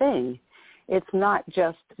real thing. It's not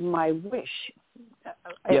just my wish.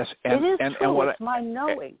 Yes, it is true. It's my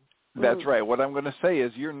knowing. That's right. What I'm going to say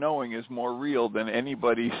is your knowing is more real than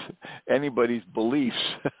anybody's beliefs,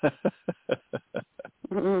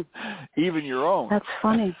 even your own. That's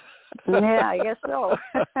funny. Yeah, I guess so.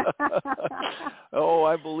 Oh,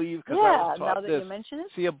 I believe because I was taught now that this. You mention it.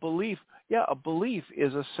 See, a belief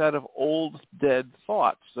is a set of old, dead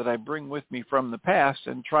thoughts that I bring with me from the past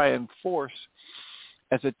and try and force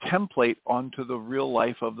as a template onto the real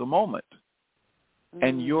life of the moment.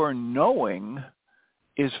 And your knowing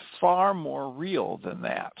is far more real than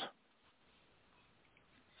that.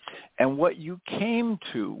 And what you came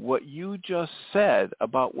to, what you just said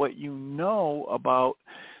about what you know about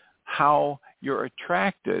how you're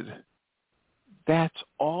attracted, that's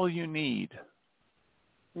all you need.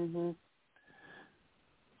 Mm-hmm.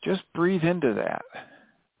 Just breathe into that.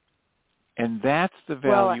 And that's the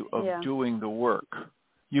value of doing the work.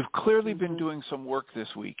 You've clearly been doing some work this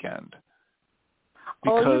weekend.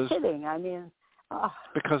 Because, oh, you're kidding. I mean,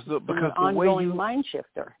 because the ongoing way you mind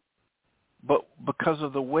shifter. But because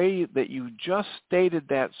of the way that you just stated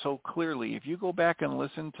that so clearly, if you go back and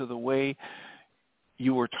listen to the way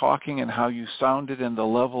you were talking and how you sounded and the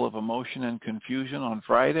level of emotion and confusion on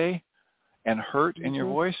Friday and hurt in your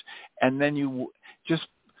voice, and then you just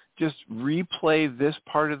replay this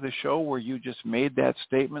part of the show where you just made that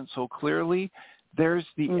statement so clearly, there's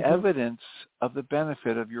the evidence of the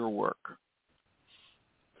benefit of your work.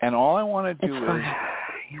 And all I want to do is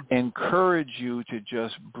encourage you to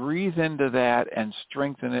just breathe into that and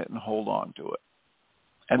strengthen it and hold on to it.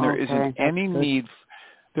 And there isn't any need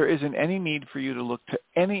for you to look to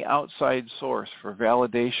any outside source for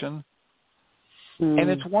validation. And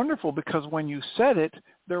it's wonderful because when you said it,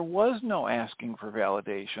 there was no asking for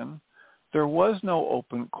validation. There was no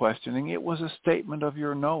open questioning. It was a statement of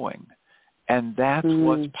your knowing. And that's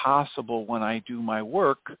what's possible when I do my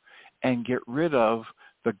work and get rid of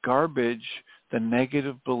the garbage, the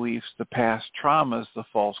negative beliefs, the past traumas, the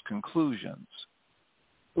false conclusions.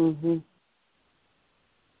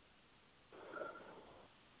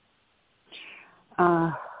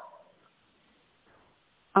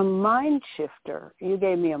 A mind shifter. You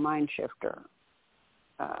gave me a mind shifter.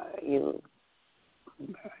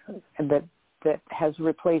 That has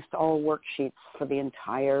replaced all worksheets for the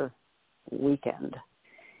entire weekend.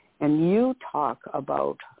 And you talk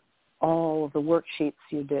about all of the worksheets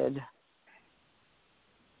you did,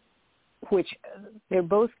 which they're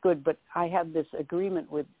both good, but I have this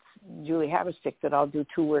agreement with Julie Haverstick that I'll do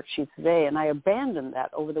 2 worksheets a day, and I abandoned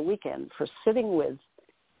that over the weekend for sitting with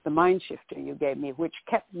the mind shifter you gave me, which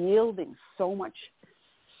kept yielding so much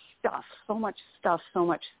stuff.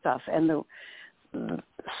 And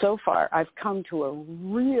so far I've come to a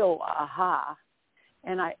real aha,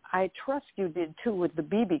 and I trust you did too with the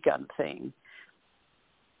BB gun thing,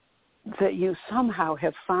 that you somehow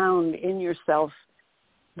have found in yourself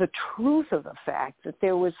the truth of the fact that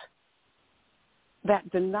there was that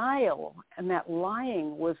denial and that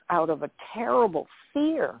lying was out of a terrible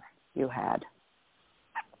fear you had.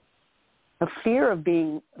 A fear of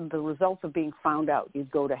being the result of being found out. You'd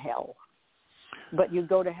go to hell. But you'd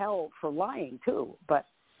go to hell for lying too. But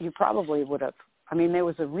you probably would have, I mean, there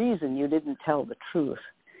was a reason you didn't tell the truth.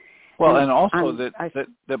 Well, and also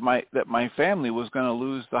that my family was going to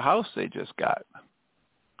lose the house they just got,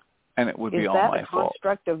 and it would be all my fault. Is that a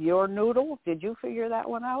construct of your noodle? Did you figure that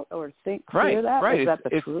one out, or figure that? Right. Is that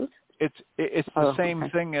the truth? It's the same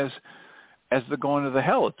thing as the going to the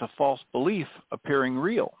hell. It's a false belief appearing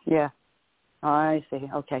real. Yeah, I see.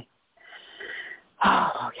 Okay.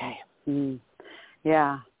 Okay.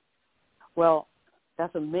 Yeah. Well,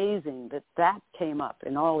 that's amazing that came up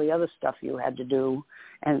in all the other stuff you had to do,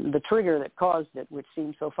 and the trigger that caused it, which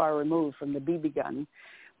seems so far removed from the BB gun.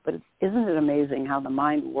 But isn't it amazing how the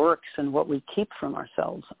mind works and what we keep from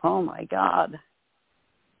ourselves? Oh, my God.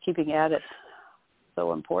 Keeping at it,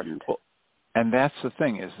 so important. Well, and that's the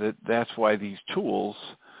thing, is that's why these tools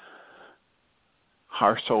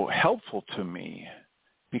are so helpful to me,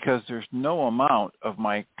 because there's no amount of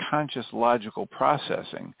my conscious logical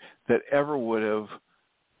processing that ever would have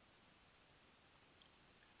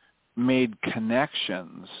made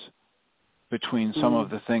connections between some of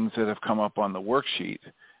the things that have come up on the worksheet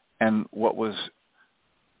and what was,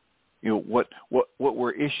 what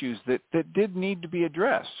were issues that did need to be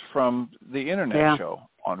addressed from the internet show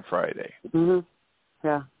on Friday.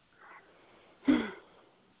 Yeah.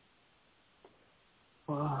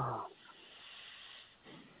 Wow.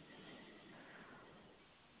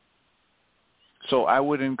 So I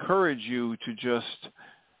would encourage you to just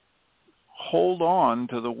hold on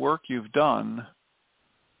to the work you've done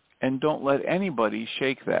and don't let anybody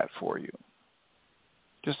shake that for you.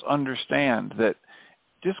 Just understand that,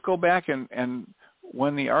 just go back and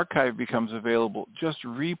when the archive becomes available, just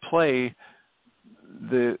replay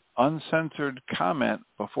the uncensored comment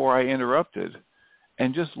before I interrupted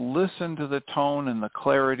and just listen to the tone and the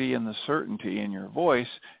clarity and the certainty in your voice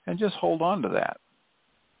and just hold on to that.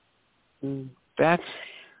 That's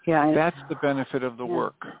the benefit of the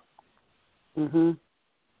work. Funny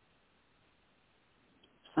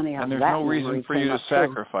how and there's no reason for you to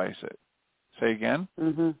sacrifice it. Say again?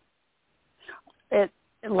 It,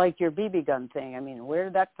 like your BB gun thing, I mean, where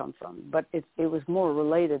did that come from? But it was more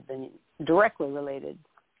directly related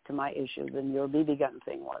to my issue than your BB gun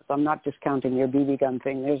thing was. I'm not discounting your BB gun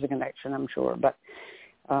thing. There's a connection, I'm sure. But,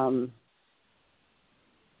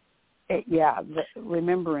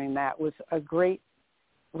 remembering that was a great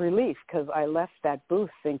relief, because I left that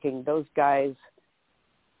booth thinking those guys,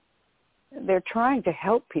 they're trying to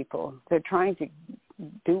help people. They're trying to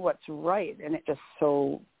do what's right, and it's just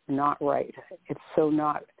so not right. It's so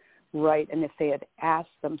not right. And if they had asked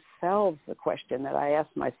themselves the question that I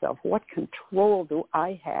asked myself, what control do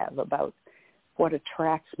I have about what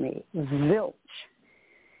attracts me? Zilch.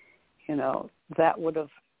 That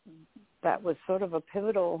was sort of a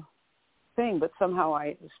pivotal thing, but somehow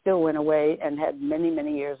I still went away and had many,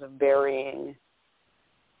 many years of burying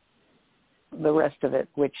the rest of it,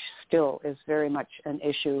 which still is very much an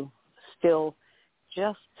issue, still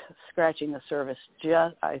just scratching the surface.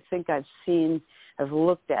 I think I've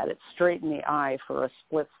looked at it straight in the eye for a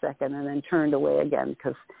split second and then turned away again,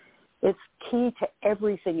 because it's key to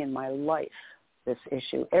everything in my life, this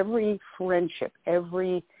issue. Every friendship,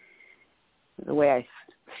 the way I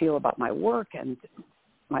feel about my work and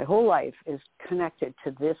my whole life is connected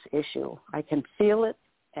to this issue. I can feel it,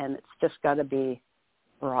 and it's just got to be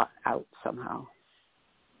brought out somehow.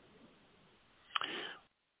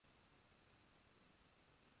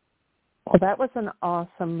 Well, that was an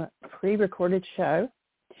awesome pre-recorded show.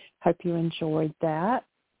 Hope you enjoyed that.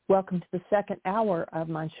 Welcome to the second hour of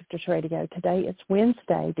MindShifters Radio. Today it's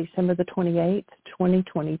Wednesday, December the 28th,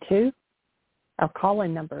 2022. Our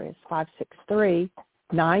call-in number is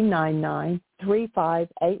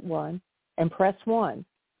 563-999-3581 and press 1.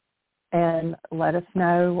 And let us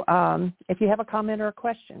know if you have a comment or a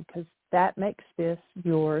question, because that makes this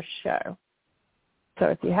your show. So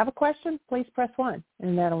if you have a question, please press 1,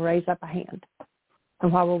 and that'll raise up a hand.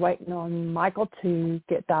 And while we're waiting on Michael to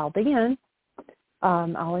get dialed in,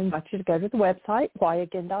 I'll invite you to go to the website,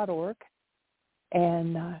 whyagain.org,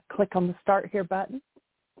 and click on the Start Here button.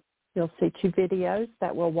 You'll see 2 videos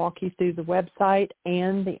that will walk you through the website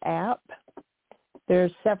and the app.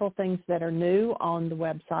 There's several things that are new on the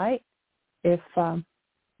website. If I'm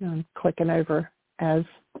clicking over as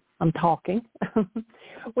I'm talking,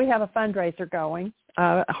 we have a fundraiser going,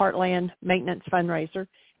 Heartland Maintenance Fundraiser.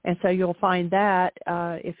 And so you'll find that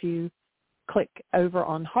if you click over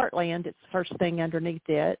on Heartland, it's the first thing underneath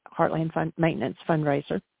it, Heartland Maintenance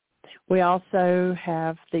Fundraiser. We also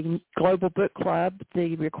have the Global Book Club.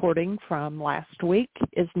 The recording from last week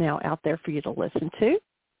is now out there for you to listen to.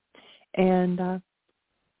 And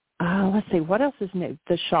let's see, what else is new?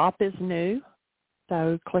 The shop is new,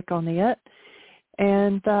 so click on it.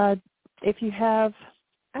 And if you have,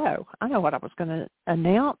 I know what I was going to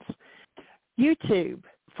announce. YouTube,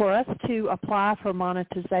 for us to apply for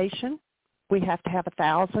monetization, we have to have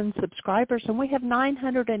 1,000 subscribers, and we have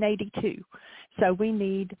 982. So we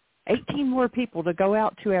need 18 more people to go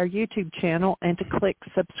out to our YouTube channel and to click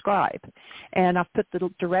subscribe. And I've put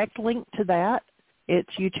the direct link to that.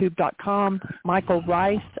 It's youtube.com, Michael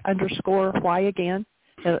Ryce _whyagain.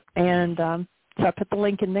 And so I put the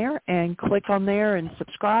link in there, and click on there and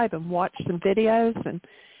subscribe and watch some videos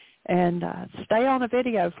and stay on a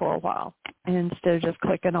video for a while instead of just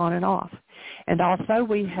clicking on and off. And also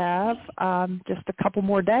we have just a couple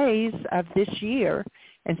more days of this year.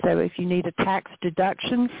 And so if you need a tax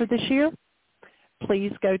deduction for this year,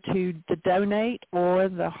 please go to the Donate or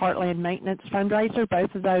the Heartland Maintenance Fundraiser.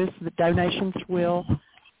 Both of those, the donations will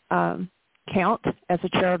count as a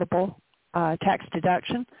charitable tax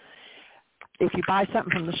deduction. If you buy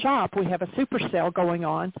something from the shop, we have a super sale going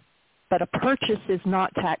on, but a purchase is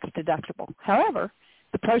not tax deductible. However,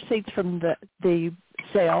 the proceeds from the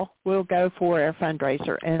sale will go for our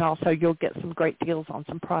fundraiser, and also you'll get some great deals on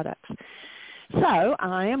some products. So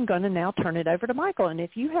I am going to now turn it over to Michael, and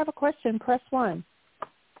if you have a question, press 1.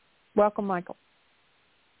 Welcome, Michael.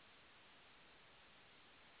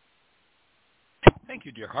 Thank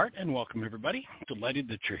you, dear heart, and welcome, everybody. Delighted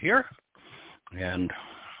that you're here. And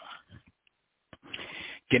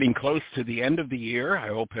getting close to the end of the year, I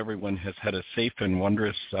hope everyone has had a safe and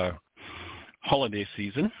wondrous holiday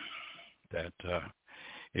season, that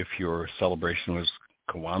if your celebration was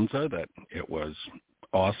Kwanzaa, that it was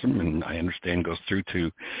awesome, and I understand goes through to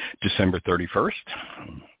December 31st.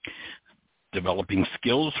 Developing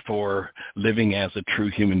skills for living as a true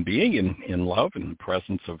human being in love and the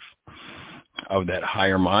presence of that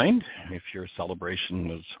higher mind. If your celebration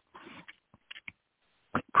was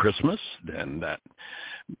Christmas, then that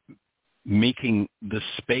making the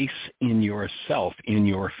space in yourself, in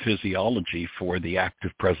your physiology, for the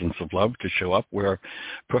active presence of love to show up, where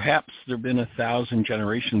perhaps there have been 1,000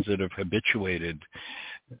 generations that have habituated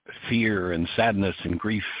fear and sadness and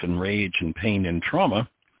grief and rage and pain and trauma,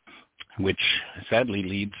 which sadly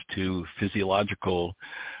leads to physiological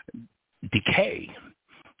decay.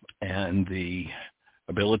 And the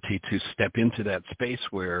ability to step into that space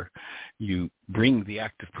where you bring the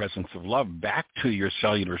active presence of love back to your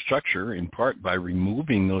cellular structure, in part by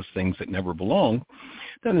removing those things that never belong,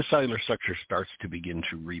 then the cellular structure starts to begin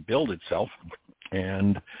to rebuild itself.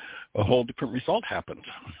 and a whole different result happens.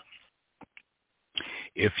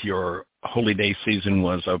 If your holy day season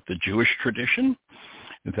was of the Jewish tradition,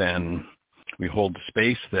 then we hold the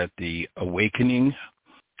space that the awakening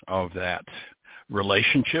of that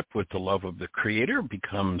relationship with the love of the Creator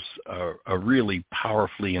becomes a really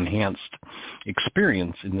powerfully enhanced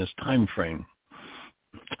experience in this time frame.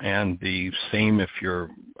 And the same if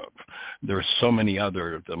there's so many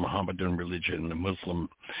other, the Mohammedan religion, the Muslim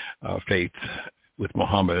faith with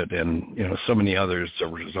Muhammad, and so many others,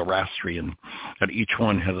 Zoroastrian, that each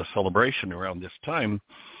one has a celebration around this time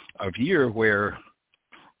of year where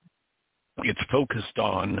it's focused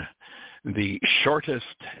on the shortest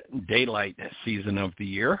daylight season of the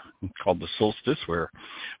year, called the solstice, where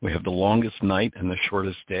we have the longest night and the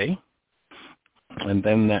shortest day. And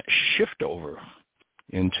then that shift over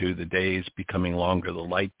into the days becoming longer, the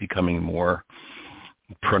light becoming more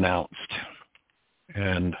pronounced.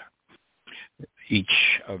 And each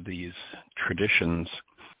of these traditions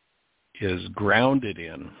is grounded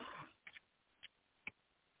in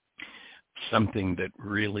something that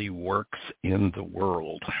really works in the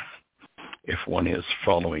world if one is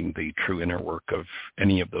following the true inner work of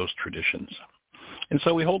any of those traditions. And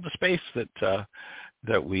so we hold the space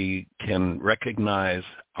that we can recognize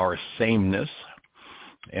our sameness.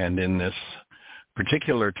 And in this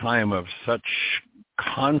particular time of such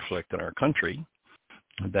conflict in our country,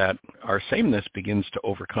 that our sameness begins to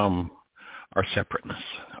overcome our separateness,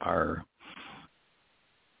 our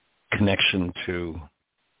connection to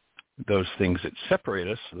those things that separate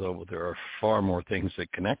us, though there are far more things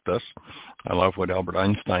that connect us. I love what Albert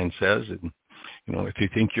Einstein says. And, if you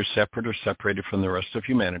think you're separate or separated from the rest of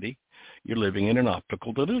humanity, you're living in an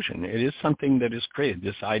optical delusion. It is something that is created.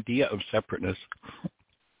 This idea of separateness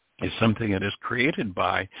is something that is created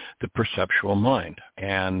by the perceptual mind.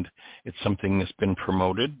 And it's something that's been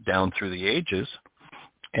promoted down through the ages.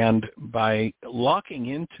 And by locking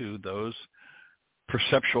into those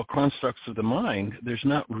perceptual constructs of the mind, there's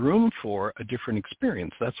not room for a different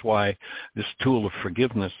experience. That's why this tool of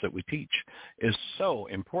forgiveness that we teach is so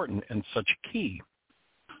important and such key.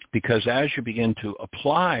 Because as you begin to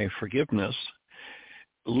apply forgiveness,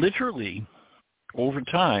 literally over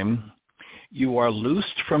time, you are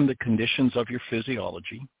loosed from the conditions of your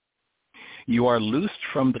physiology. You are loosed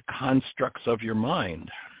from the constructs of your mind.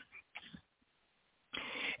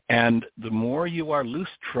 And the more you are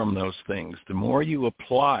loosed from those things, the more you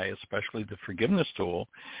apply, especially the forgiveness tool,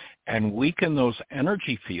 and weaken those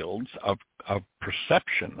energy fields of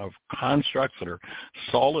perception, of constructs that are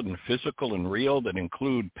solid and physical and real, that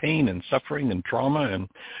include pain and suffering and trauma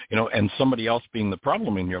and somebody else being the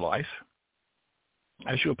problem in your life.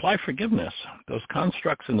 As you apply forgiveness, those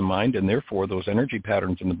constructs in the mind and therefore those energy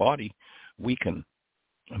patterns in the body weaken,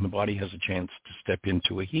 and the body has a chance to step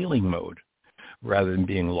into a healing mode rather than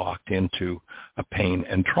being locked into a pain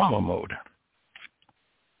and trauma mode.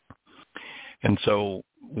 And so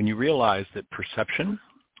when you realize that perception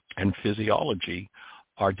and physiology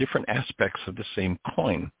are different aspects of the same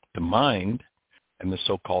coin, the mind and the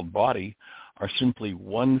so-called body are simply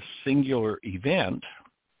one singular event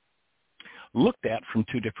looked at from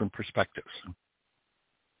two different perspectives.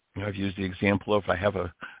 I've used the example of I have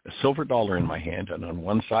a silver dollar in my hand, and on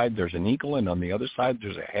one side there's an eagle, and on the other side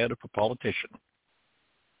there's a head of a politician.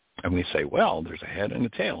 And we say, well, there's a head and a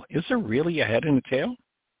tail. Is there really a head and a tail?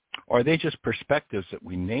 Or are they just perspectives that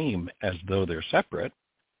we name as though they're separate?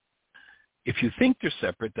 If you think they're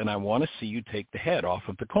separate, then I want to see you take the head off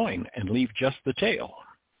of the coin and leave just the tail.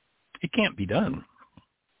 It can't be done.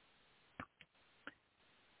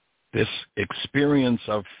 This experience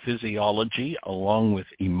of physiology along with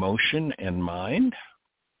emotion and mind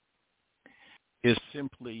is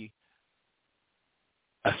simply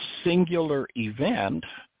a singular event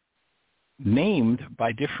named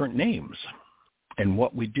by different names. And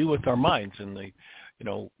what we do with our minds, and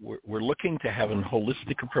we're looking to have a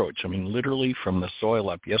holistic approach. I mean, literally from the soil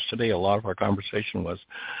up. Yesterday, a lot of our conversation was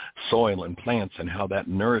soil and plants and how that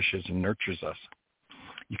nourishes and nurtures us.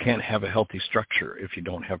 You can't have a healthy structure if you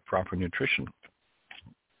don't have proper nutrition.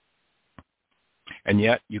 And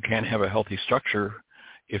yet you can't have a healthy structure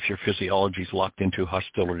if your physiology is locked into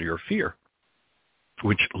hostility or fear,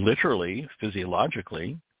 which literally,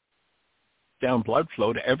 physiologically, down blood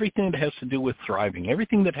flow to everything that has to do with thriving,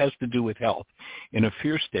 everything that has to do with health in a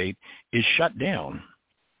fear state is shut down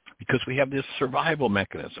because we have this survival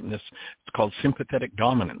mechanism. It's called sympathetic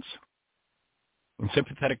dominance. In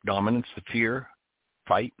sympathetic dominance, the fear,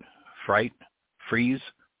 fight, fright, freeze,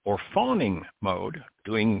 or fawning mode,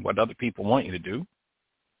 doing what other people want you to do,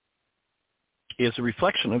 is a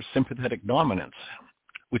reflection of sympathetic dominance,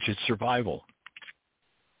 which is survival.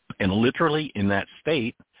 And literally in that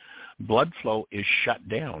state, blood flow is shut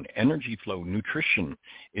down. Energy flow, nutrition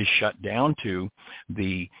is shut down to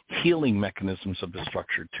the healing mechanisms of the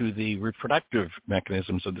structure, to the reproductive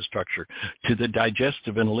mechanisms of the structure, to the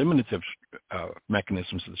digestive and eliminative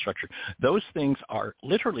mechanisms of the structure. Those things are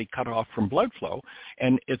literally cut off from blood flow,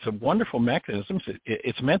 and it's a wonderful mechanism.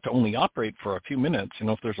 It's meant to only operate for a few minutes.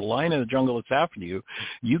 If there's a lion in the jungle that's after you,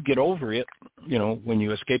 you get over it, when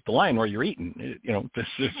you escape the lion or you're eaten.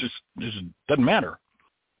 This doesn't matter.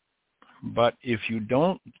 But if you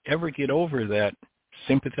don't ever get over that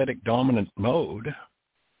sympathetic dominant mode,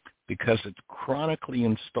 because it's chronically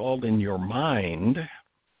installed in your mind,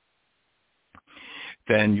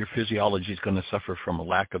 then your physiology is going to suffer from a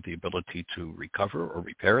lack of the ability to recover or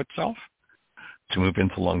repair itself, to move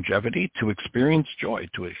into longevity, to experience joy,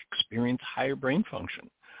 to experience higher brain function.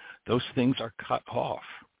 Those things are cut off.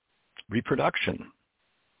 Reproduction,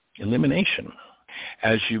 elimination.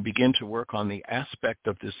 As you begin to work on the aspect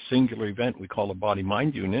of this singular event we call a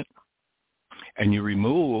body-mind unit, and you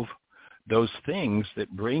remove those things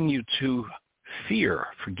that bring you to fear.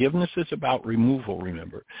 Forgiveness is about removal,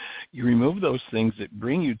 remember. You remove those things that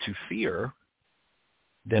bring you to fear,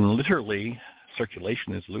 then literally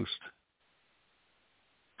circulation is loosed.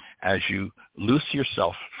 As you loose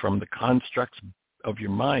yourself from the constructs of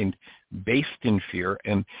your mind based in fear,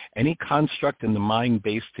 and any construct in the mind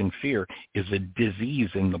based in fear is a disease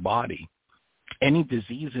in the body. Any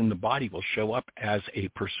disease in the body will show up as a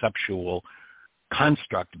perceptual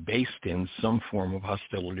construct based in some form of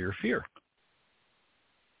hostility or fear.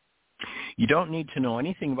 You don't need to know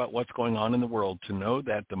anything about what's going on in the world to know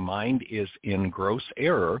that the mind is in gross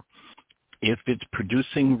error if it's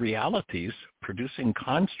producing realities, producing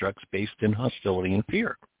constructs based in hostility and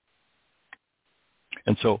fear.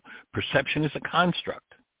 And so perception is a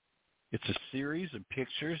construct. It's a series of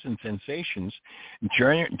pictures and sensations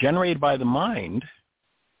generated by the mind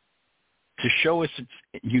to show us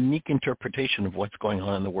its unique interpretation of what's going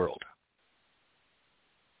on in the world.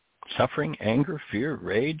 Suffering, anger, fear,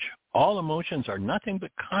 rage, all emotions are nothing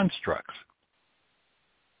but constructs.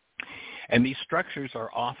 And these structures are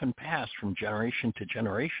often passed from generation to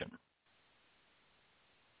generation.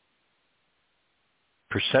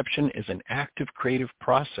 Perception is an active creative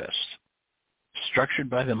process structured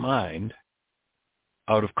by the mind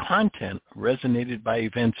out of content resonated by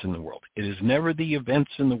events in the world. It is never the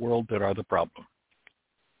events in the world that are the problem.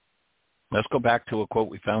 Let's go back to a quote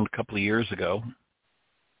we found a couple of years ago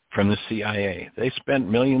from the CIA. They spent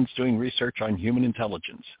millions doing research on human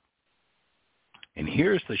intelligence. And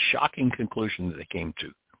here's the shocking conclusion that they came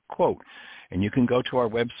to. Quote, and you can go to our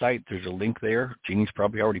website. There's a link there. Jeannie's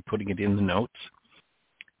probably already putting it in the notes.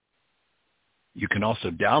 You can also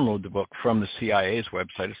download the book from the CIA's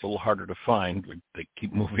website. It's a little harder to find. They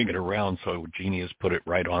keep moving it around, so Jeannie has put it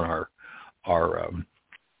right on our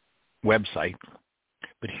website.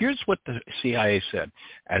 But here's what the CIA said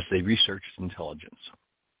as they researched intelligence.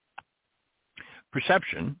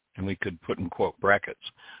 Perception, and we could put in quote brackets,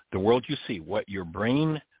 the world you see, what your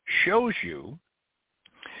brain shows you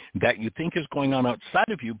that you think is going on outside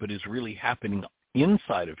of you but is really happening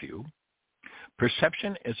inside of you.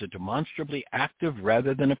 Perception is a demonstrably active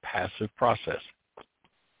rather than a passive process.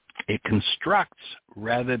 It constructs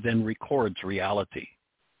rather than records reality.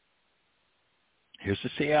 Here's the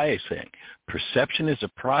CIA saying, perception is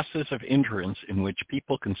a process of inference in which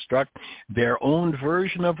people construct their own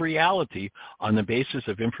version of reality on the basis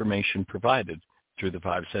of information provided through the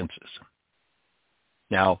five senses.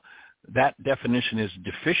 Now, that definition is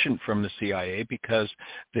deficient from the CIA because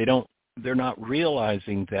they're not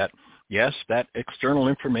realizing that, yes, that external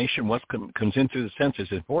information, what comes in through the senses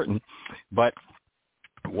is important, but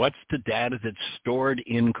what's the data that's stored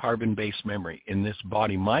in carbon-based memory in this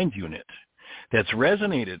body-mind unit that's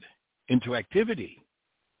resonated into activity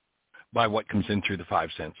by what comes in through the five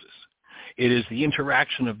senses? It is the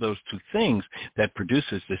interaction of those two things that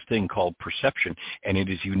produces this thing called perception, and it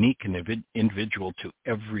is unique and individual to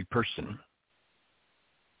every person.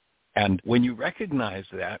 And when you recognize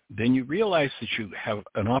that, then you realize that you have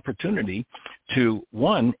an opportunity to,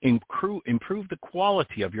 one, improve the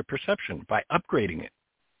quality of your perception by upgrading it.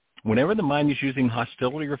 Whenever the mind is using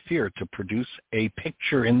hostility or fear to produce a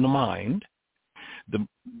picture in the mind,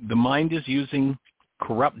 the mind is using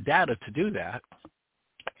corrupt data to do that,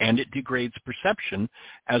 and it degrades perception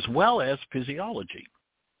as well as physiology.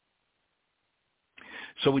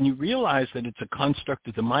 So when you realize that it's a construct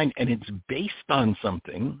of the mind and it's based on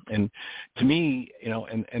something, and to me,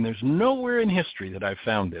 and there's nowhere in history that I've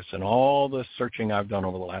found this in all the searching I've done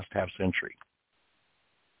over the last half century,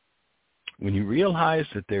 When you realize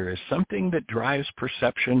that there is something that drives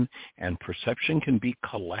perception, and perception can be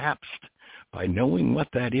collapsed by knowing what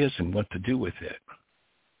that is and what to do with it,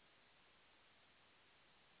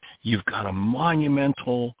 you've got a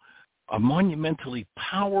monumentally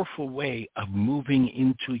powerful way of moving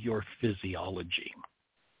into your physiology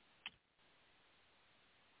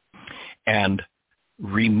and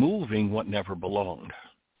removing what never belonged.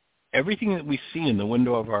 Everything that we see in the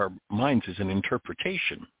window of our minds is an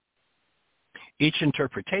interpretation. Each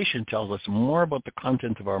interpretation tells us more about the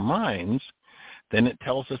content of our minds than it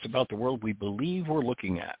tells us about the world we believe we're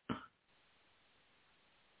looking at.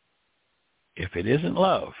 If it isn't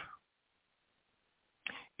love,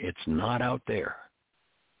 it's not out there.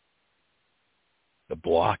 The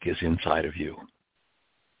block is inside of you.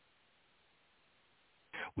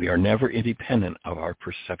 We are never independent of our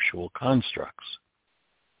perceptual constructs.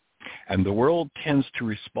 And the world tends to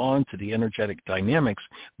respond to the energetic dynamics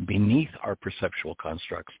beneath our perceptual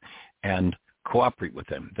constructs and cooperate with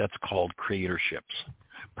them. That's called creatorship.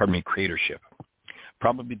 Probably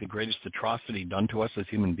the greatest atrocity done to us as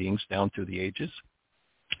human beings down through the ages,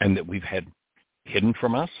 and that we've had hidden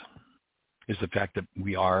from us, is the fact that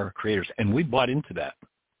we are creators. And we bought into that.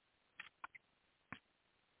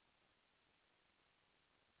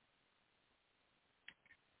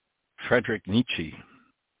 Friedrich Nietzsche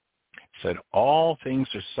said, all things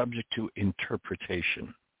are subject to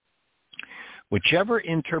interpretation. Whichever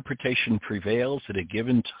interpretation prevails at a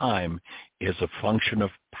given time is a function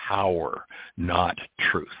of power, not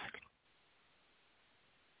truth.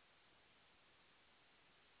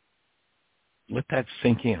 Let that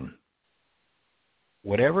sink in.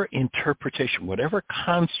 Whatever interpretation, whatever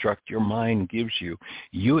construct your mind gives you,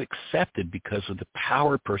 you accept it because of the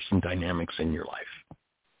power person dynamics in your life.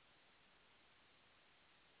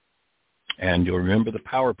 And you'll remember the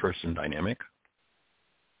power person dynamic.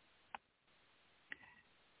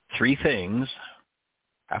 3 things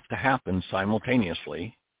have to happen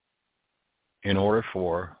simultaneously in order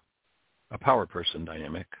for a power person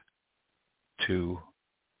dynamic to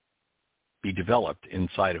be developed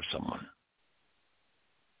inside of someone.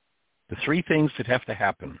 The 3 things that have to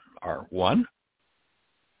happen are, 1,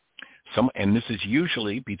 and this is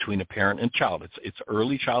usually between a parent and child. It's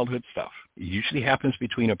early childhood stuff. It usually happens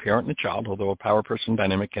between a parent and a child, although a power person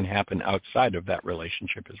dynamic can happen outside of that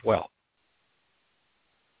relationship as well.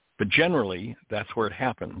 But generally, that's where it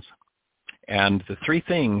happens. And the 3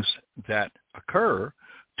 things that occur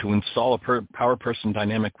to install a power person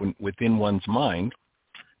dynamic within one's mind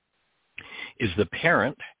is the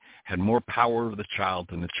parent had more power over the child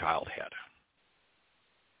than the child had.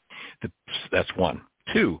 That's 1.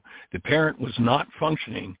 2, the parent was not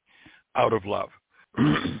functioning out of love.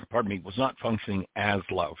 Was not functioning as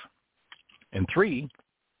love. And 3,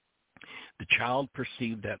 the child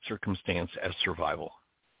perceived that circumstance as survival.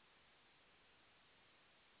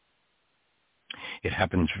 It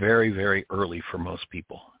happens very, very early for most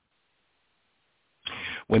people.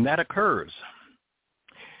 When that occurs,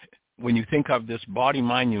 when you think of this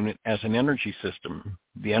body-mind unit as an energy system,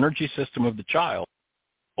 the energy system of the child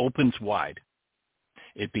opens wide.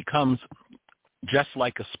 It becomes just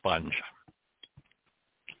like a sponge.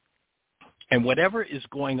 And whatever is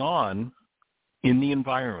going on in the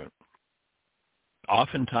environment,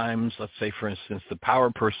 oftentimes, let's say, for instance, the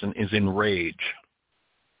power person is in rage.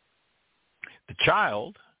 The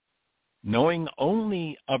child, knowing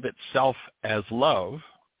only of itself as love,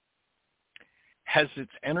 has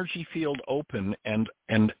its energy field open, and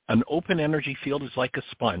an open energy field is like a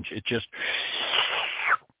sponge. It just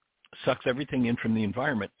sucks everything in from the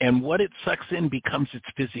environment. And what it sucks in becomes its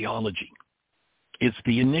physiology. It's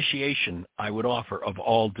the initiation, I would offer, of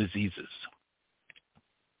all diseases.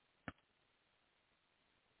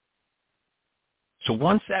 So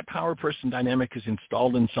once that power person dynamic is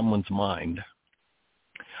installed in someone's mind,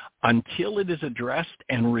 until it is addressed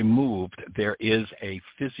and removed, there is a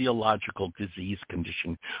physiological disease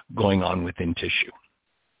condition going on within tissue.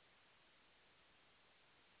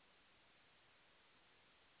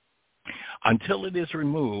 Until it is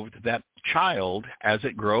removed, that child, as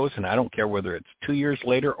it grows, and I don't care whether it's 2 years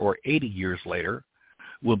later or 80 years later,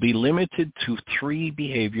 will be limited to 3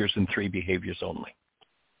 behaviors and 3 behaviors only.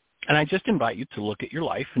 And I just invite you to look at your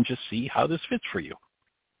life and just see how this fits for you.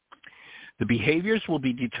 The behaviors will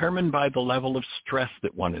be determined by the level of stress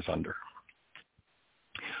that one is under.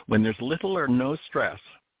 When there's little or no stress,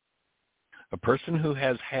 a person who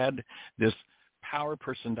has had this power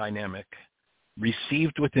person dynamic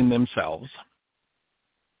received within themselves,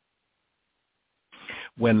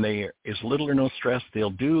 when there is little or no stress, they'll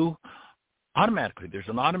do automatically. There's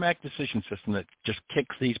an automatic decision system that just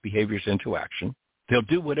kicks these behaviors into action. They'll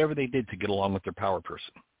do whatever they did to get along with their power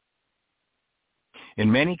person. In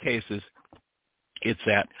many cases, it's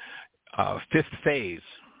that fifth phase: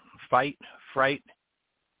 fight, fright,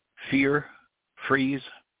 fear, freeze,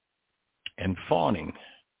 and fawning.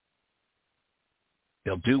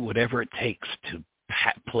 They'll do whatever it takes to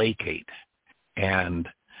placate and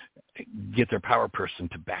get their power person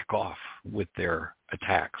to back off with their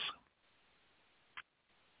attacks.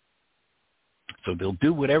 So they'll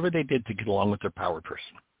do whatever they did to get along with their power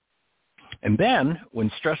person. And then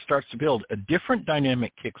when stress starts to build, a different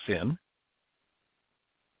dynamic kicks in.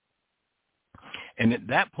 And at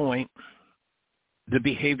that point, the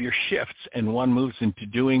behavior shifts and one moves into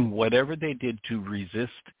doing whatever they did to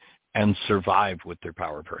resist and survive with their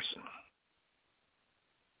power person.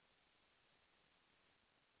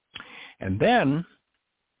 And then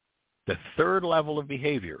the third level of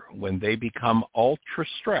behavior, when they become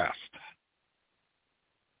ultra-stressed,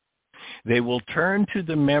 they will turn to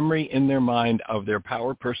the memory in their mind of their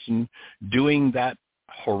power person doing that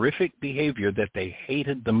horrific behavior that they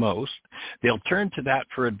hated the most. They'll turn to that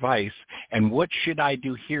for advice. And what should I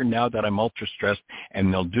do here now that I'm ultra-stressed?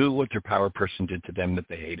 And they'll do what their power person did to them that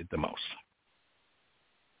they hated the most.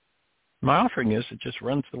 My offering is it just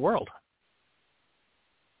runs the world.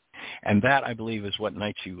 And that, I believe, is what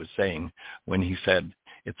Nietzsche was saying when he said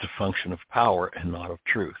it's a function of power and not of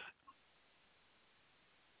truth.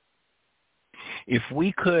 If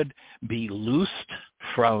we could be loosed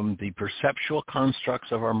from the perceptual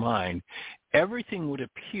constructs of our mind, everything would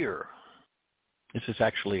appear. This is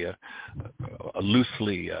actually a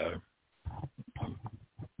loosely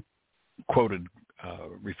quoted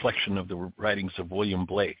reflection of the writings of William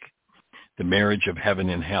Blake, The Marriage of Heaven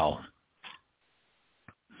and Hell.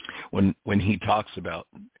 When he talks about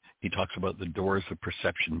the doors of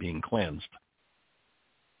perception being cleansed.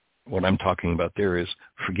 What I'm talking about there is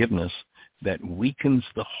forgiveness that weakens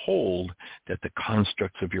the hold that the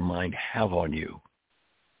constructs of your mind have on you.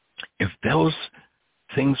 If those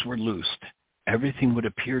things were loosed, everything would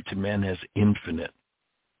appear to men as infinite.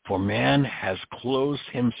 For man has closed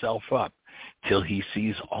himself up till he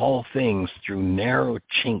sees all things through narrow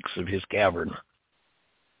chinks of his cavern. I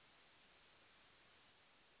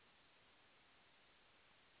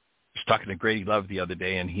was talking to Grady Love the other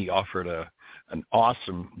day, and he offered an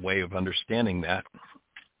awesome way of understanding that.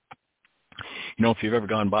 You know, if you've ever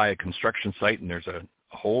gone by a construction site and there's a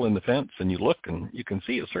hole in the fence and you look and you can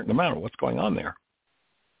see a certain amount of what's going on there.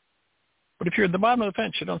 But if you're at the bottom of the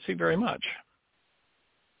fence, you don't see very much.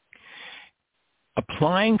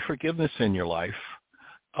 Applying forgiveness in your life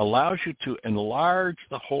allows you to enlarge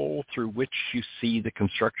the hole through which you see the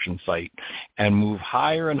construction site and move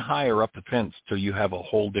higher and higher up the fence till you have a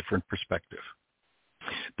whole different perspective.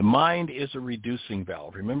 The mind is a reducing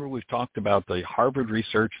valve. Remember, we've talked about the Harvard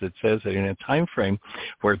research that says that in a time frame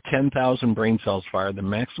where 10,000 brain cells fire, the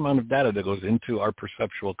maximum amount of data that goes into our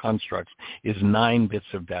perceptual constructs is 9 bits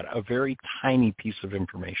of data, a very tiny piece of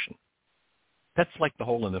information. That's like the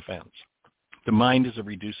hole in the fence. The mind is a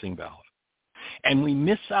reducing valve. And we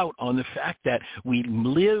miss out on the fact that we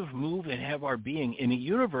live, move, and have our being in a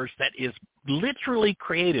universe that is literally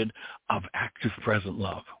created of active present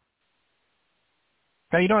love.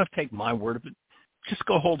 Now, you don't have to take my word of it. Just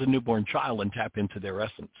go hold a newborn child and tap into their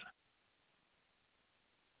essence.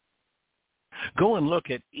 Go and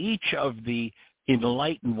look at each of the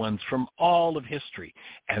enlightened ones from all of history,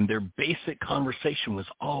 and their basic conversation was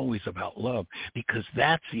always about love, because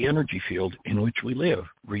that's the energy field in which we live.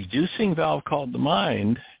 Reducing valve called the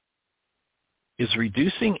mind is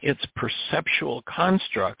reducing its perceptual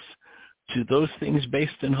constructs to those things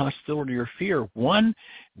based in hostility or fear. One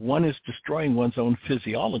is destroying one's own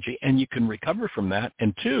physiology, and you can recover from that.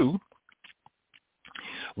 And two,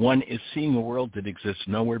 one is seeing a world that exists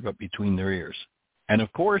nowhere but between their ears. And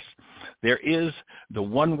of course, there is the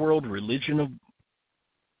one world religion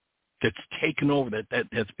that's taken over,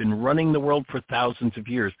 that's been running the world for thousands of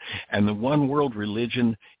years. And the one world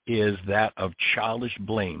religion is that of childish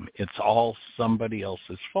blame. It's all somebody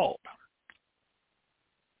else's fault.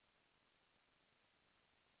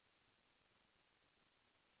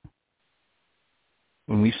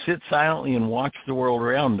 When we sit silently and watch the world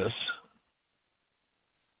around us,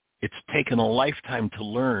 it's taken a lifetime to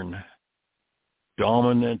learn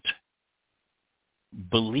dominant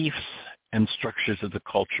beliefs and structures of the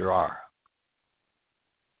culture are.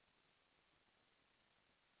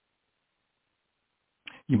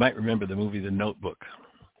 You might remember the movie The Notebook.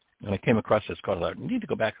 And I came across this called out. You need to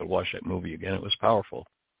go back and watch that movie again. It was powerful.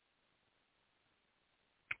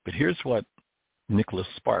 But here's what Nicholas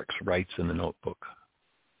Sparks writes in The Notebook.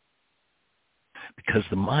 Because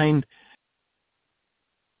the mind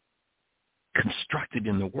constructed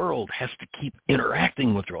in the world has to keep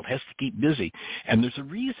interacting with the world, has to keep busy. And there's a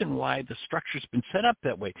reason why the structure's been set up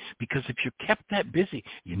that way, because if you're kept that busy,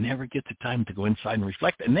 you never get the time to go inside and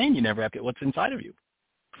reflect, and then you never have to get what's inside of you.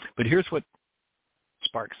 But here's what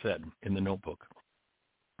Spark said in the notebook.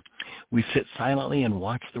 We sit silently and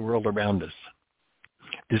watch the world around us.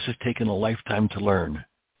 This has taken a lifetime to learn.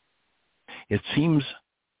 It seems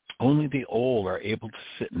only the old are able to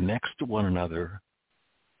sit next to one another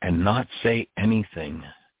and not say anything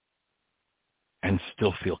and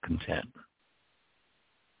still feel content.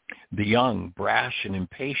 The young, brash, and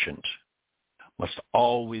impatient must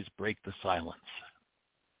always break the silence.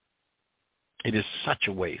 It is such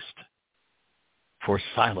a waste, for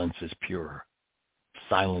silence is pure.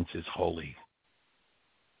 Silence is holy.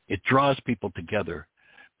 It draws people together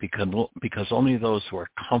because only those who are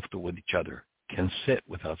comfortable with each other can sit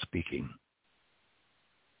without speaking.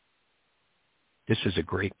 This is a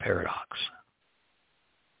great paradox.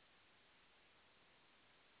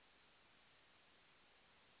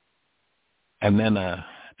 And then an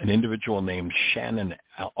individual named Shannon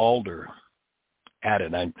Alder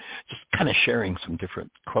added, I'm just kind of sharing some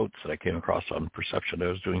different quotes that I came across on perception. I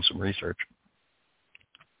was doing some research.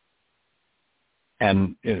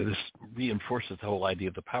 And this reinforces the whole idea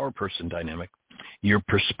of the power person dynamic. Your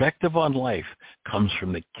perspective on life comes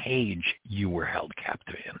from the cage you were held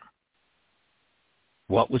captive in.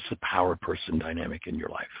 What was the power person dynamic in your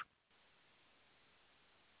life?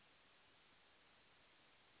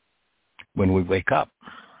 When we wake up,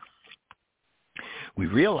 we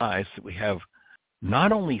realize that we have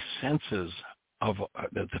not only senses of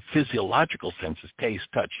the physiological senses, taste,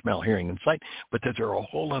 touch, smell, hearing, and sight, but that there are a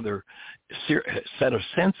whole other set of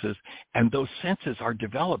senses, and those senses are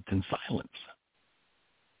developed in silence.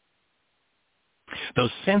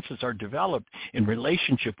 Those senses are developed in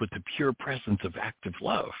relationship with the pure presence of active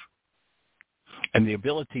love. And the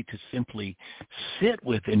ability to simply sit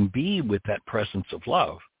with and be with that presence of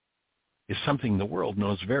love is something the world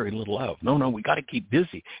knows very little of. No, we got to keep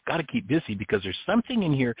busy. Got to keep busy because there's something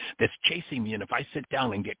in here that's chasing me, and if I sit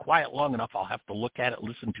down and get quiet long enough, I'll have to look at it,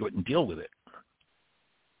 listen to it, and deal with it.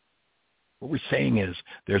 What we're saying is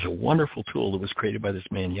there's a wonderful tool that was created by this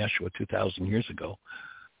man, Yeshua, 2,000 years ago.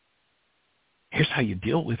 Here's how you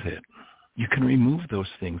deal with it. You can remove those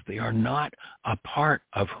things. They are not a part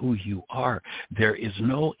of who you are. There is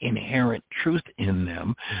no inherent truth in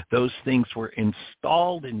them. Those things were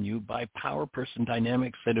installed in you by power person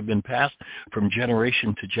dynamics that have been passed from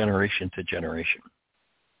generation to generation to generation.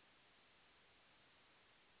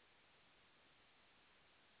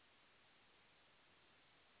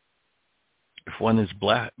 If one is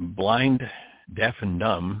blind, deaf, and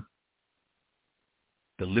dumb,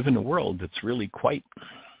 they live in a world that's really quite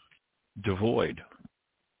devoid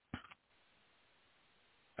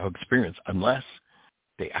of experience unless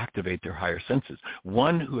they activate their higher senses.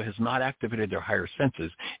 One who has not activated their higher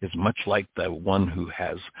senses is much like the one who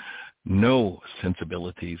has no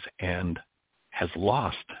sensibilities and has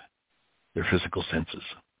lost their physical senses.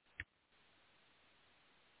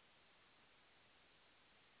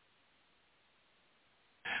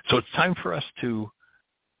 So it's time for us to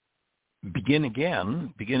begin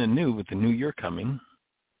anew with the new year coming,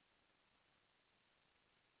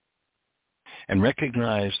 and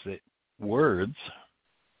recognize that words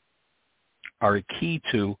are a key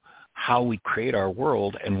to how we create our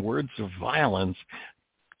world, and words of violence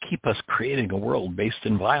keep us creating a world based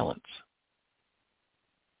in violence.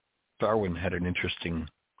 Darwin had an interesting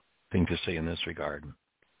thing to say in this regard.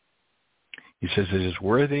 He says, it is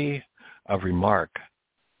worthy of remark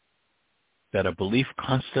that a belief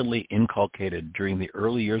constantly inculcated during the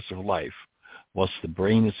early years of life, whilst the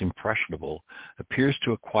brain is impressionable, appears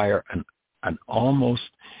to acquire an almost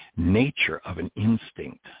nature of an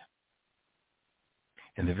instinct.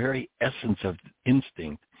 And the very essence of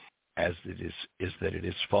instinct as it is that it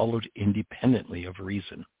is followed independently of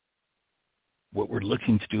reason. What we're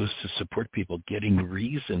looking to do is to support people getting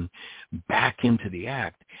reason back into the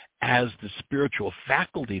act as the spiritual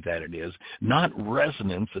faculty that it is, not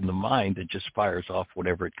resonance in the mind that just fires off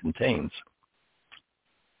whatever it contains.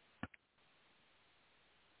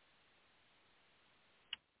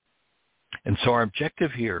 And so our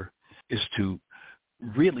objective here is to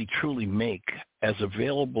really truly make as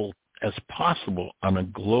available as possible on a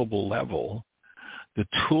global level the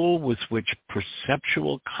tool with which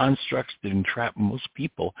perceptual constructs that entrap most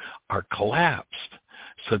people are collapsed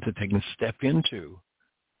so that they can step into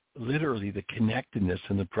literally the connectedness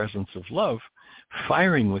and the presence of love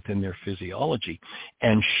firing within their physiology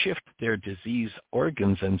and shift their disease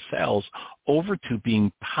organs and cells over to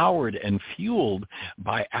being powered and fueled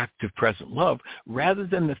by active present love rather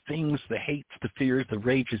than the things, the hates, the fears, the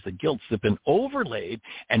rages, the guilts that have been overlaid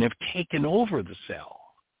and have taken over the cell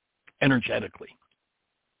energetically.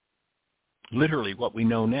 Literally, what we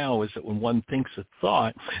know now is that when one thinks a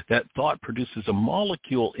thought, that thought produces a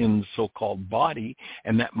molecule in the so-called body,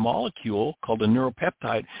 and that molecule, called a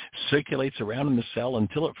neuropeptide, circulates around in the cell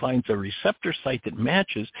until it finds a receptor site that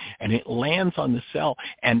matches, and it lands on the cell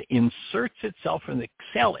and inserts itself in the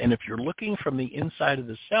cell. And if you're looking from the inside of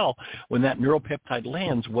the cell, when that neuropeptide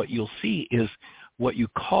lands, what you'll see is what you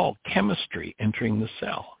call chemistry entering the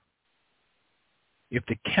cell. If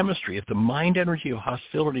the mind energy of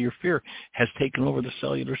hostility or fear has taken over the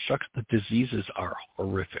cellular structure, the diseases are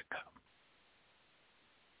horrific.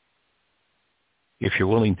 If you're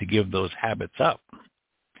willing to give those habits up,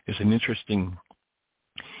 is an interesting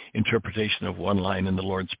interpretation of one line in the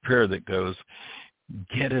Lord's Prayer that goes,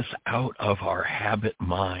 get us out of our habit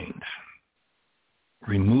mind.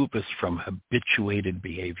 Remove us from habituated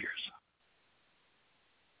behaviors.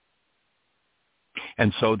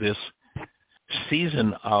 And so this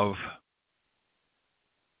season of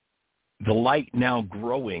the light now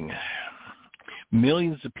growing,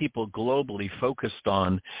 millions of people globally focused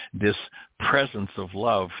on this presence of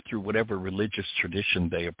love through whatever religious tradition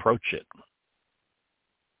they approach it.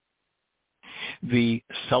 The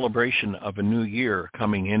celebration of a new year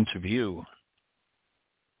coming into view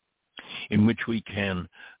in which we can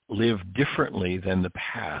live differently than the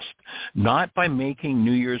past, not by making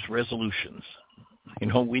New Year's resolutions.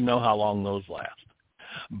 We know how long those last.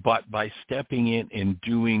 But by stepping in and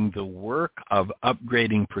doing the work of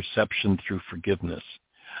upgrading perception through forgiveness,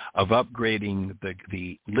 of upgrading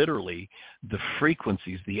the literally the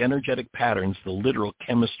frequencies, the energetic patterns, the literal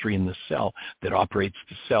chemistry in the cell that operates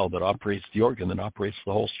the cell, that operates the organ, that operates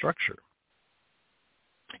the whole structure.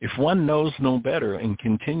 If one knows no better and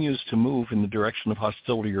continues to move in the direction of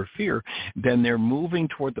hostility or fear, then they're moving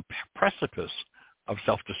toward the precipice of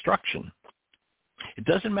self-destruction. It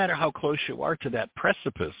doesn't matter how close you are to that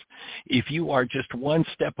precipice. If you are just one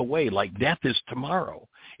step away, like death is tomorrow,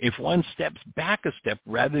 if one steps back a step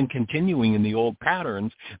rather than continuing in the old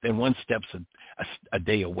patterns, then one steps a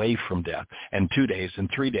day away from death, and 2 days, and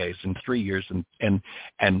 3 days, and 3 years,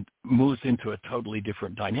 and moves into a totally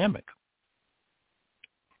different dynamic.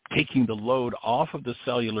 Taking the load off of the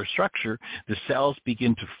cellular structure, the cells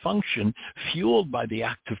begin to function fueled by the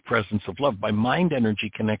active presence of love, by mind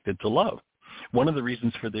energy connected to love. One of the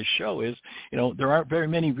reasons for this show is, there aren't very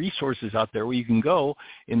many resources out there where you can go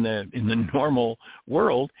in the normal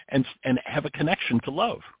world and have a connection to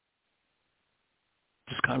love.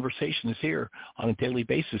 This conversation is here on a daily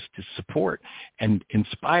basis to support and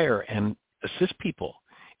inspire and assist people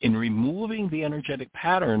in removing the energetic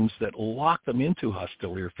patterns that lock them into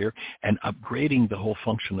hostility or fear and upgrading the whole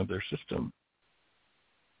function of their system.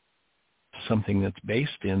 Something that's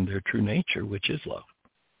based in their true nature, which is love.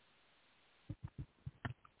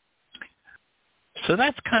 So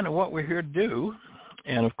that's kind of what we're here to do.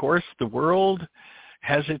 And, of course, the world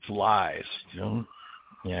has its lies,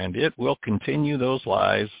 and it will continue those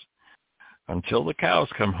lies until the cows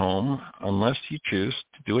come home, unless you choose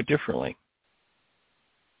to do it differently.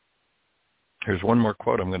 Here's one more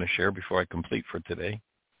quote I'm going to share before I complete for today.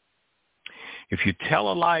 If you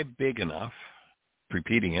tell a lie big enough,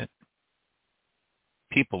 repeating it,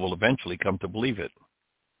 people will eventually come to believe it.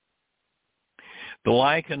 The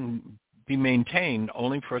lie can be maintained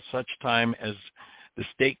only for such time as the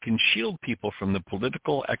state can shield people from the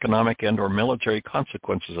political, economic, and or military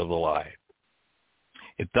consequences of the lie.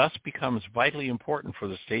 It thus becomes vitally important for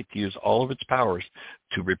the state to use all of its powers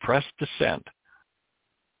to repress dissent,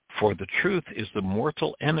 for the truth is the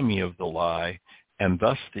mortal enemy of the lie, and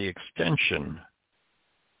thus the extension.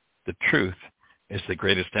 The truth is the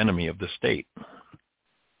greatest enemy of the state.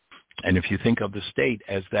 And if you think of the state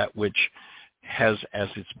as that which has as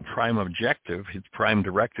its prime objective, its prime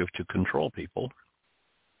directive to control people,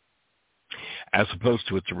 as opposed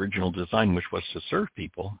to its original design, which was to serve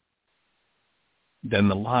people, then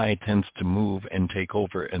the lie tends to move and take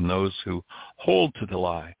over, and those who hold to the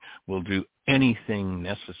lie will do anything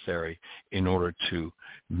necessary in order to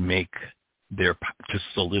to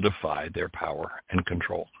solidify their power and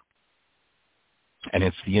control. And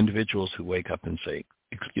it's the individuals who wake up and say,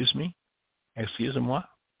 "Excuse me? Excuse-moi?"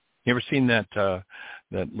 You ever seen that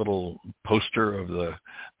little poster of the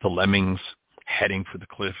lemmings heading for the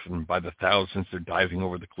cliff, and by the thousands they're diving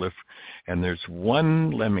over the cliff, and there's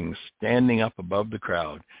one lemming standing up above the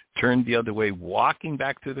crowd, turned the other way, walking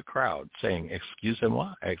back through the crowd, saying,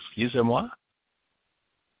 "Excusez-moi, excusez-moi,"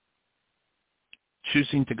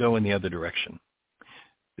 choosing to go in the other direction.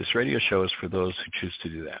 This radio show is for those who choose to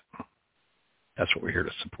do that. That's what we're here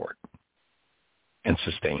to support and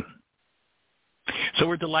sustain. So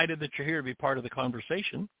we're delighted that you're here to be part of the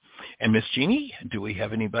conversation. And Miss Jeanie, do we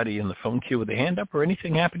have anybody in the phone queue with a hand up or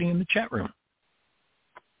anything happening in the chat room?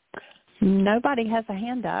 Nobody has a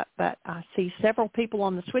hand up, but I see several people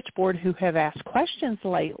on the switchboard who have asked questions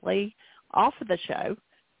lately off of the show.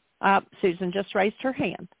 Susan just raised her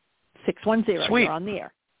hand. 610, Sweet. You're on the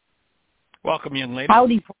air. Welcome, young lady.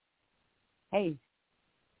 Howdy. Hey.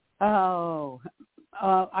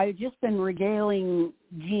 I've just been regaling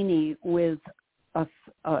Jeanie with a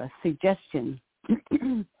suggestion.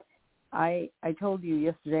 I told you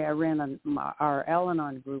yesterday I ran our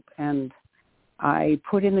Al-Anon group, and I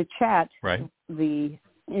put in the chat the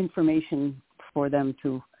information for them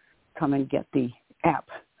to come and get the app.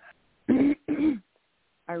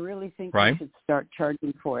 I really think we should start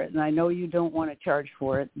charging for it. And I know you don't want to charge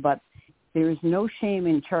for it, but there is no shame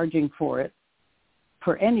in charging for it,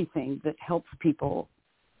 for anything that helps people.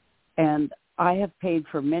 And I have paid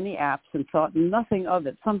for many apps and thought nothing of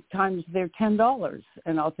it. Sometimes they're $10,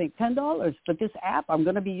 and I'll think $10, but this app, I'm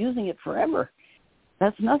going to be using it forever.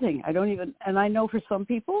 That's nothing. And I know for some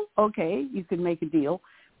people, okay, you can make a deal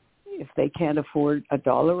if they can't afford $1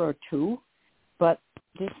 or $2, but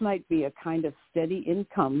this might be a kind of steady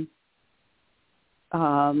income.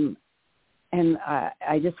 And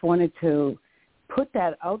I just wanted to put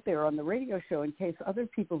that out there on the radio show in case other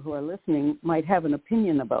people who are listening might have an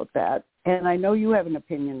opinion about that. And I know you have an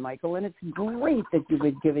opinion, Michael, and it's great that you've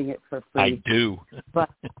been giving it for free. I do. But,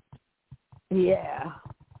 yeah.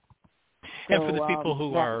 And for the people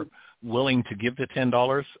who are willing to give the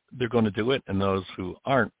 $10, they're going to do it. And those who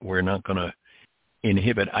aren't, we're not going to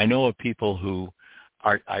inhibit. I know of people who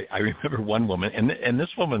are, I remember one woman, and this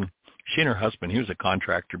woman, she and her husband, he was a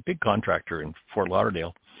contractor, big contractor in Fort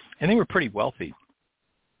Lauderdale, and they were pretty wealthy.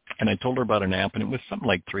 And I told her about an app, and it was something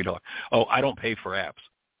like $3. Oh, I don't pay for apps.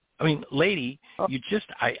 I mean, lady, you just,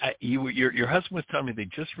 your husband was telling me they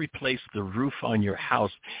just replaced the roof on your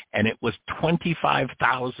house, and it was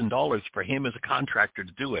 $25,000 for him as a contractor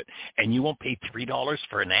to do it, and you won't pay $3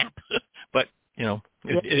 for an app? But, you know,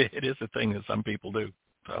 it is a thing that some people do.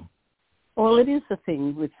 So. Well, it is a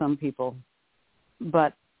thing with some people.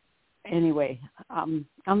 But anyway, I'm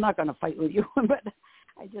not going to fight with you, but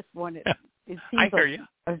I just wanted, it seems like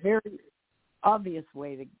a very obvious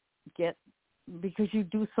way to get, because you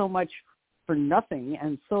do so much for nothing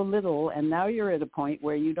and so little, and now you're at a point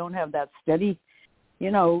where you don't have that steady,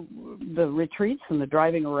 you know, the retreats and the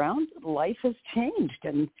driving around. Life has changed,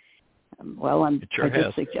 and well, I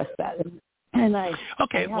just suggest that. And I'll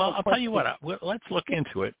tell you what. Let's look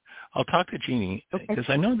into it. I'll talk to Jeanie because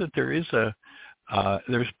I know that there is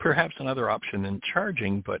there's perhaps another option in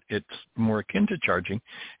charging, but it's more akin to charging,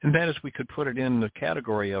 and that is we could put it in the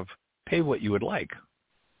category of pay what you would like.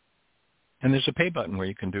 And there's a pay button where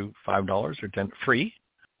you can do $5 or free,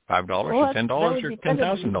 $5 or $10 or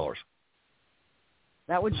 $10,000.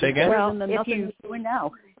 That would say be again? better than the nothing you're doing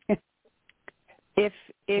now. If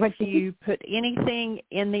you put anything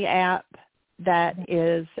in the app that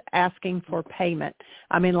is asking for payment,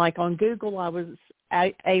 I mean, like on Google, I was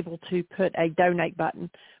able to put a donate button,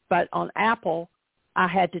 but on Apple, I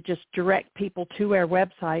had to just direct people to our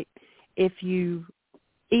website.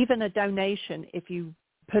 Even a donation, if you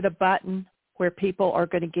put a button where people are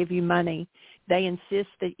going to give you money, they insist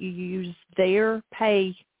that you use their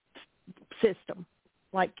pay system.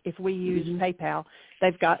 Like if we use PayPal,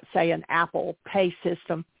 they've got, say, an Apple Pay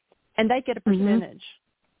system, and they get a percentage.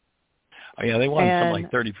 Oh, yeah, they wanted something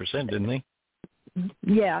like 30%, didn't they?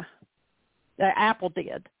 Yeah, Apple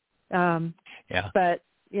did. But,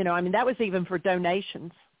 you know, I mean, that was even for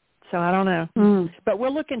donations, so I don't know. But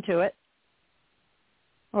we'll look into it.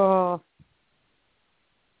 Oh,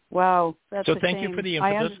 wow. That's so thank you for the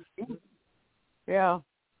emphasis. Yeah.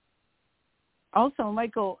 Also,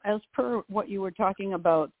 Michael, as per what you were talking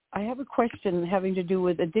about, I have a question having to do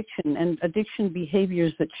with addiction and addiction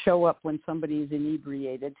behaviors that show up when somebody is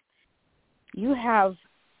inebriated. You have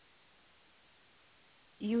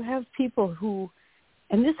people who,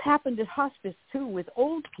 and this happened at hospice too, with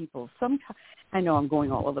old people. Sometimes, I know I'm going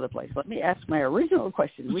all over the place. Let me ask my original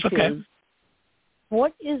question, which is,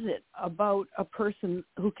 what is it about a person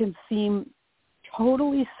who can seem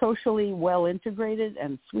totally socially well integrated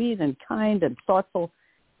and sweet and kind and thoughtful,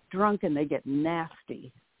 drunk, and they get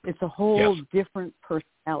nasty? It's a whole different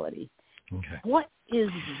personality. Okay. What is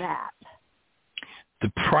that?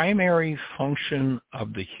 The primary function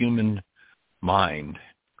of the human mind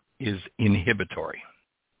is inhibitory,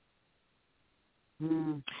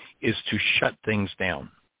 is to shut things down.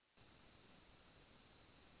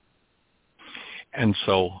 And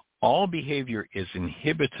so all behavior is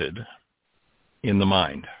inhibited in the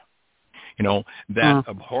mind. You know, that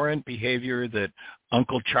abhorrent behavior that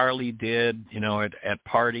Uncle Charlie did, you know, at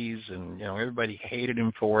parties, and, you know, everybody hated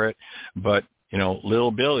him for it. But, you know,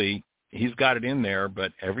 little Billy, he's got it in there,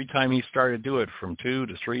 but every time he started to do it from 2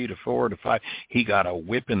 to 3 to 4 to 5, he got a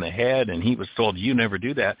whip in the head, and he was told, you never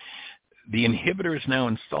do that. The inhibitor is now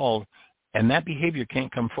installed, and that behavior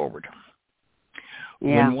can't come forward.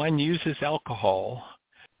 Yeah. When one uses alcohol,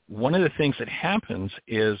 one of the things that happens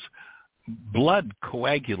is blood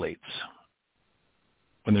coagulates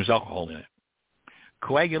when there's alcohol in it.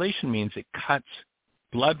 Coagulation means it cuts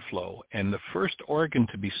blood flow, and the first organ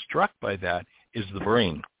to be struck by that is the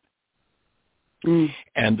brain.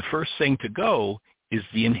 And the first thing to go is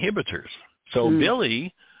the inhibitors. So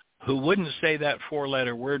Billy, who wouldn't say that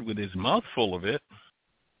 4-letter word with his mouth full of it,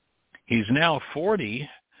 he's now 40,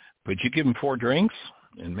 but you give him 4 drinks,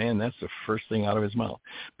 and man, that's the first thing out of his mouth,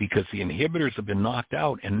 because the inhibitors have been knocked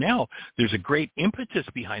out. And now there's a great impetus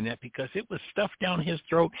behind that, because it was stuffed down his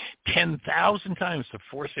throat 10,000 times to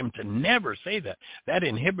force him to never say that. That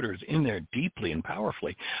inhibitor is in there deeply and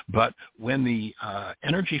powerfully. But when the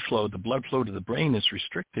energy flow, the blood flow to the brain is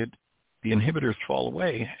restricted, the inhibitors fall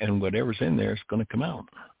away, and whatever's in there is going to come out.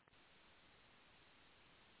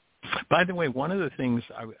 By the way, one of the things,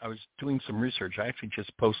 I was doing some research. I actually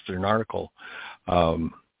just posted an article.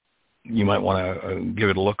 You might want to give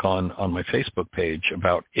it a look on my Facebook page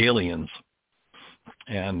about aliens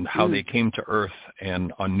and how they came to Earth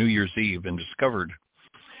and on New Year's Eve and discovered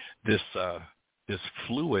this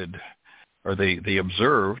fluid, or they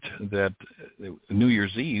observed that New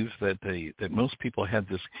Year's Eve that most people had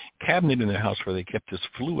this cabinet in their house where they kept this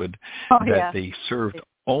fluid they served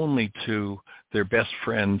only to their best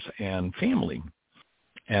friends and family.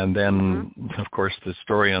 And then, of course, the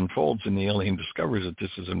story unfolds, and the alien discovers that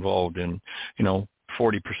this is involved in,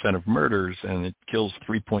 40% of murders, and it kills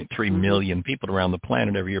 3.3 million people around the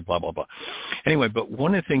planet every year, blah, blah, blah. Anyway, but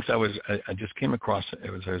one of the things I just came across,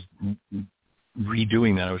 I was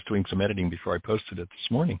redoing that. I was doing some editing before I posted it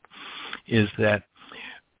this morning, is that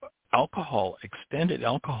extended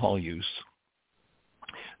alcohol use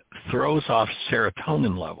throws off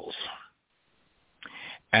serotonin levels,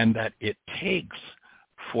 and that it takes,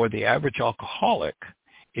 for the average alcoholic,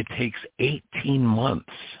 it takes 18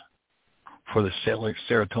 months for the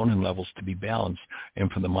serotonin levels to be balanced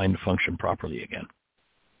and for the mind to function properly again.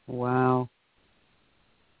 Wow.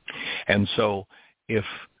 And so if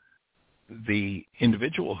the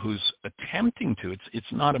individual who's attempting to,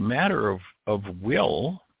 it's not a matter of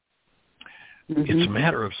will, it's a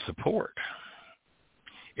matter of support.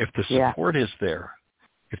 If the support is there,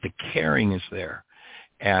 if the caring is there,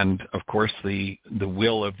 and of course the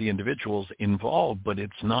will of the individuals involved, but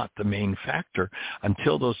it's not the main factor.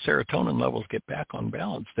 Until those serotonin levels get back on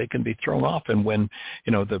balance, they can be thrown off. And when,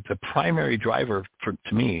 the primary driver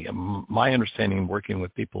to me, my understanding working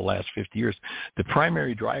with people the last 50 years, the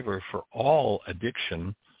primary driver for all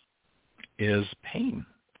addiction is pain,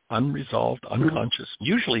 unresolved, unconscious,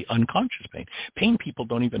 usually unconscious pain. Pain people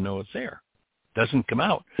don't even know it's there. Doesn't come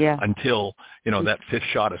out until, that 5th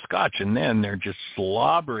shot of scotch, and then they're just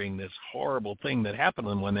slobbering this horrible thing that happened to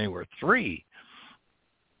them when they were 3.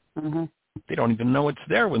 They don't even know it's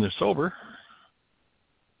there when they're sober.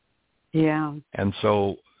 Yeah. And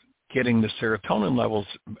so getting the serotonin levels,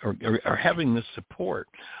 or having this support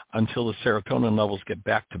until the serotonin levels get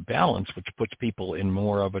back to balance, which puts people in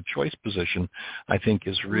more of a choice position, I think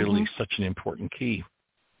is really such an important key.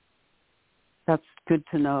 That's good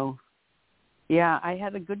to know. Yeah, I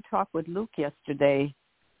had a good talk with Luke yesterday,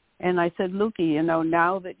 and I said, Lukey,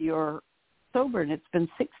 now that you're sober, and it's been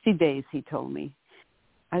 60 days, he told me.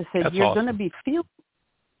 I said, That's you're awesome. going to be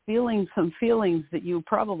feeling some feelings that you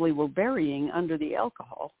probably were burying under the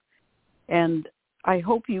alcohol, and I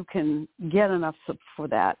hope you can get enough for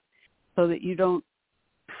that so that you don't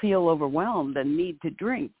feel overwhelmed and need to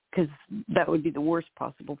drink, because that would be the worst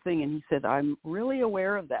possible thing. And he said, I'm really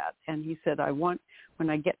aware of that. And he said, when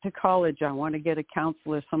I get to college, I want to get a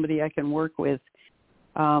counselor, somebody I can work with.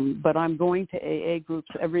 But I'm going to AA groups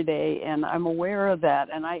every day, and I'm aware of that,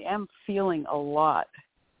 and I am feeling a lot.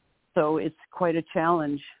 So it's quite a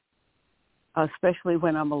challenge, especially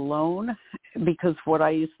when I'm alone, because what I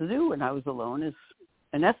used to do when I was alone is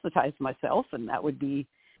anesthetize myself, and that would be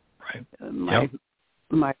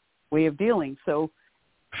my way of dealing. So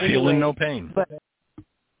feeling no pain. But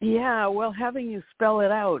Yeah, well, having you spell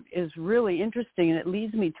it out is really interesting, and it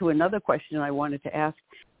leads me to another question I wanted to ask.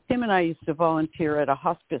 Tim and I used to volunteer at a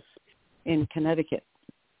hospice in Connecticut.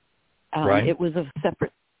 Right. It was a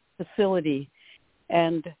separate facility,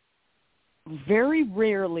 and very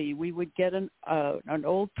rarely we would get an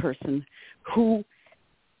old person who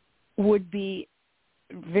would be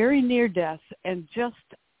very near death and just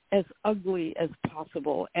as ugly as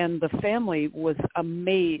possible, and the family was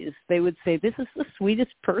amazed. They would say, "This is the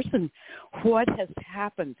sweetest person. What has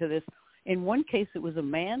happened to this?" In one case, it was a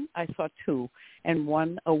man. I saw two, and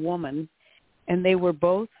one a woman, and they were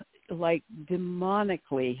both like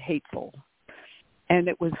demonically hateful, and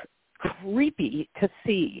it was creepy to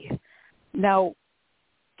see. Now,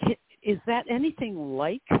 is that anything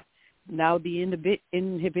like now the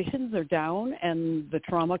inhibitions are down and the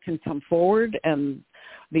trauma can come forward and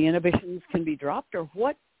the inhibitions can be dropped, or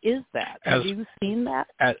what is that? Have you seen that?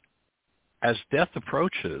 As death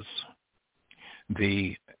approaches,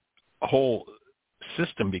 the whole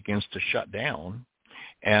system begins to shut down.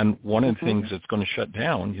 And one of the things that's going to shut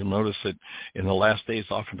down, you'll notice that in the last days,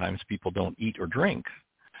 oftentimes people don't eat or drink.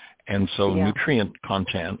 And so nutrient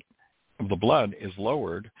content of the blood is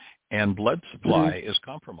lowered and blood supply is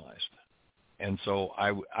compromised. And so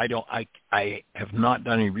I have not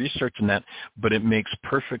done any research on that, but it makes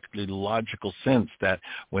perfectly logical sense that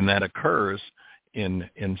when that occurs in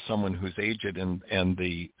someone who's aged and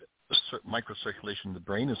the microcirculation of the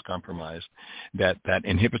brain is compromised, that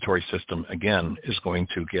inhibitory system again is going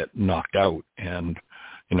to get knocked out, and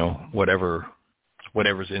whatever's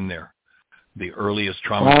in there, the earliest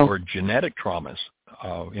trauma or genetic traumas,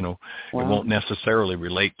 it won't necessarily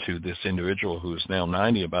relate to this individual who's now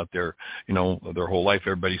 90 about their whole life.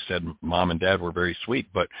 Everybody said mom and dad were very sweet,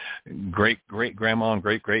 but great grandma and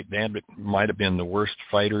great dad might have been the worst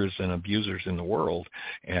fighters and abusers in the world.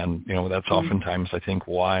 And that's oftentimes, I think,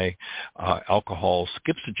 why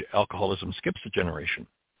alcoholism skips a generation,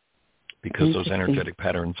 because those energetic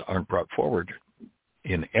patterns aren't brought forward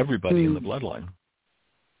in everybody in the bloodline.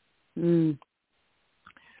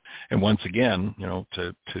 And once again,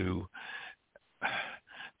 to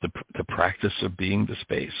the practice of being the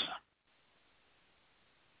space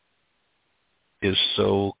is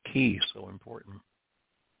so key, so important.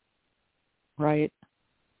 Right.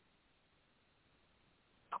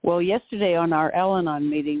 Well, yesterday on our Al-Anon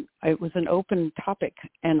meeting, it was an open topic,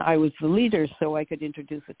 and I was the leader, so I could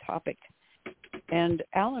introduce a topic. And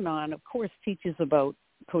Al-Anon, of course, teaches about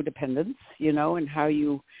codependence, and how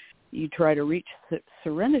you try to reach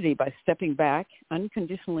serenity by stepping back,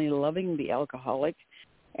 unconditionally loving the alcoholic,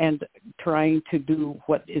 and trying to do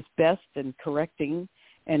what is best and correcting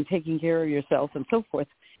and taking care of yourself and so forth.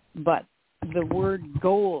 But the word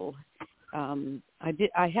goal,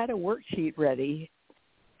 I had a worksheet ready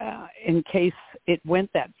in case it went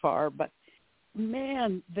that far, but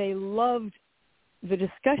man, they loved the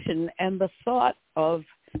discussion and the thought of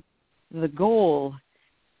the goal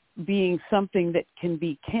being something that can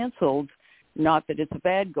be canceled. Not that it's a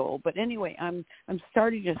bad goal, but anyway, I'm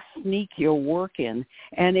starting to sneak your work in,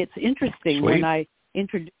 and it's interesting. Sweet. When I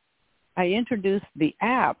introduced the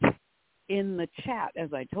app in the chat,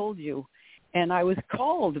 as I told you, and I was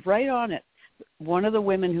called right on it. One of the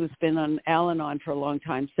women who's been on Al-Anon for a long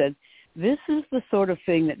time said, "This is the sort of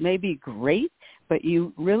thing that may be great, but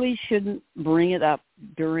you really shouldn't bring it up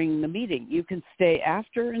during the meeting. You can stay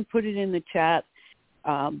after and put it in the chat."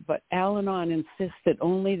 But Al-Anon insists that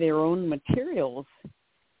only their own materials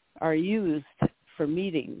are used for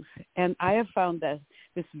meetings. And I have found that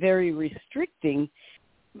this very restricting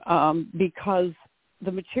because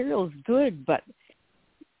the material is good, but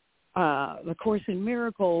the Course in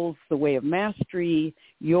Miracles, the Way of Mastery,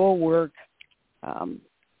 your work,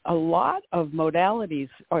 a lot of modalities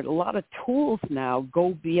or a lot of tools now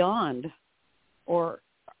go beyond or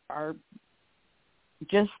are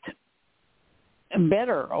just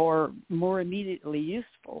better or more immediately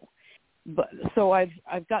useful. But so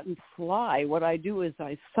I've gotten sly. What I do is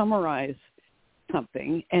I summarize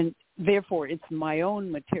something, and therefore it's my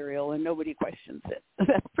own material and nobody questions it.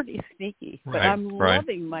 That's pretty sneaky. But I'm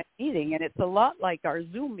loving my meeting, and it's a lot like our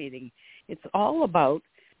Zoom meeting. It's all about,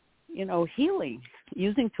 healing,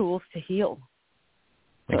 using tools to heal.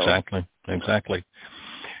 So. Exactly.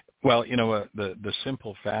 Well, the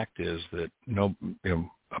simple fact is that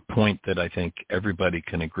a point that I think everybody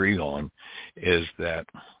can agree on is that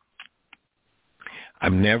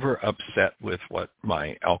I'm never upset with what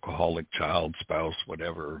my alcoholic child, spouse,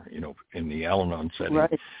 whatever, in the Al-Anon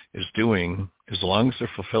setting is doing, as long as they're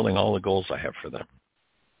fulfilling all the goals I have for them.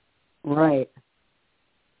 Right.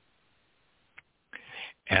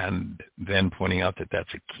 And then pointing out that that's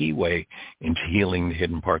a key way into healing the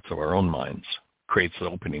hidden parts of our own minds, creates an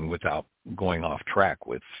opening without going off track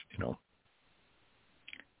with,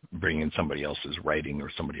 bringing in somebody else's writing or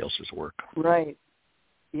somebody else's work. Right.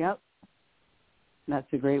 Yep. That's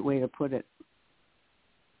a great way to put it.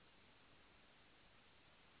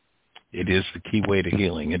 It is the key way to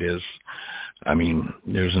healing. It is. I mean,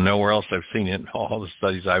 there's nowhere else I've seen it. All the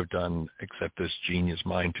studies I've done, except this genius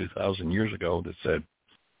mind 2,000 years ago that said,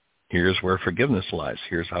 here's where forgiveness lies.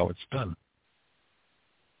 Here's how it's done.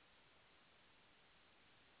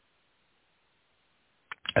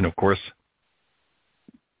 And of course,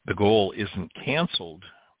 the goal isn't canceled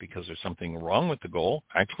because there's something wrong with the goal.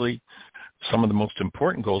 Actually, some of the most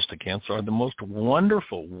important goals to cancel are the most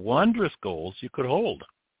wonderful, wondrous goals you could hold.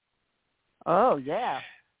 Oh, yeah.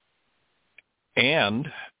 And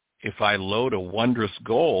if I load a wondrous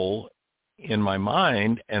goal in my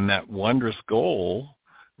mind and that wondrous goal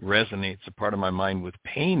resonates a part of my mind with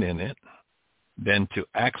pain in it, then to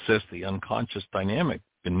access the unconscious dynamic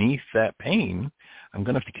beneath that pain, I'm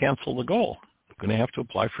going to have to cancel the goal. I'm going to have to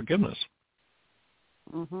apply forgiveness.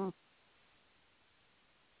 Mm-hmm.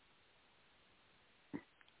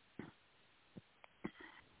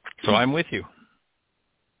 So I'm with you.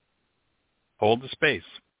 Hold the space.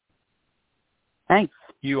 Thanks.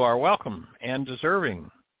 You are welcome and deserving.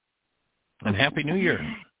 And Happy New Year.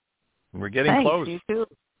 We're getting Thanks, close. You too.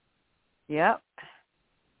 Yep.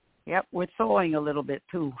 Yep, we're thawing a little bit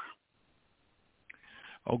too.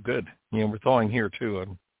 Oh, good. Yeah, we're thawing here too.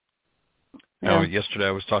 Yesterday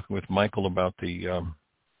I was talking with Michael about the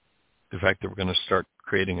fact that we're going to start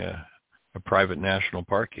creating a private national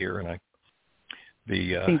park here, and I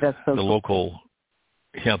think that's so cool.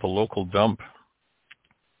 The local dump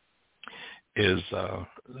is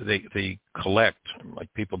they collect,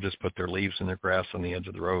 like people just put their leaves in their grass on the edge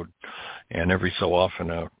of the road, and every so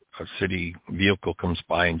often a city vehicle comes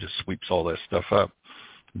by and just sweeps all that stuff up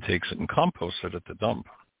and takes it and composts it at the dump.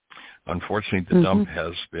 Unfortunately, the dump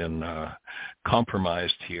has been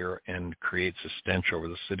compromised here and creates a stench over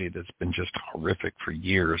the city that's been just horrific for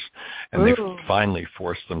years, and they've finally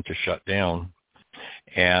forced them to shut down.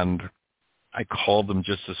 And I called them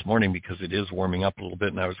just this morning because it is warming up a little bit,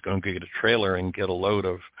 and I was going to get a trailer and get a load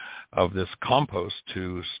of this compost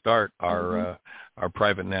to start our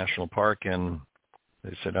private national park. And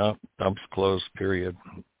they said, "Oh, dump's closed, period."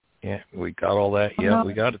 Yeah, we got all that. Yeah,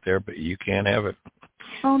 we got it there, but you can't have it.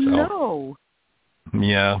 Oh, no.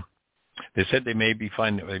 Yeah. They said they may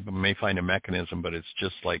find a mechanism, but it's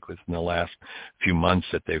just like within the last few months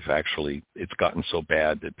that it's gotten so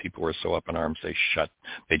bad that people were so up in arms they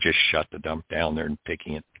just shut the dump down. They're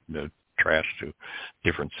taking the trash to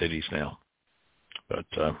different cities now. But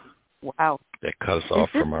wow, that cut us off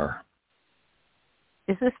from our.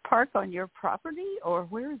 Is this park on your property, or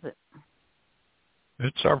where is it?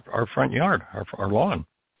 It's our front yard, our lawn.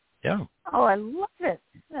 Yeah. Oh, I love it.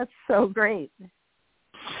 That's so great.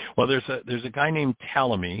 Well, there's a guy named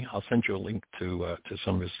Talamy. I'll send you a link to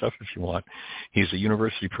some of his stuff if you want. He's a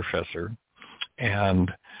university professor,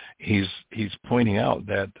 and he's pointing out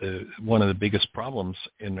that one of the biggest problems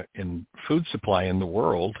in food supply in the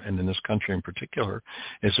world, and in this country in particular,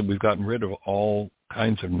 is that we've gotten rid of all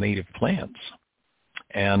kinds of native plants,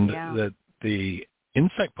 and that the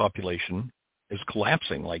insect population is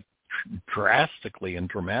collapsing like drastically and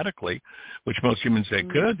dramatically, which most humans say,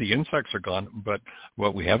 good, the insects are gone. But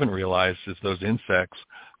what we haven't realized is those insects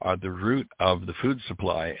are the root of the food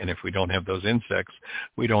supply. And if we don't have those insects,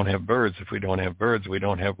 we don't have birds. If we don't have birds, we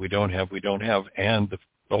don't have, and the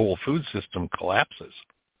whole food system collapses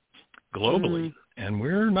globally. And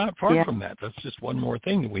we're not far from that. That's just one more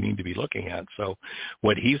thing that we need to be looking at. So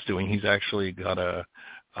what he's doing, he's actually got a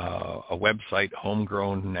website,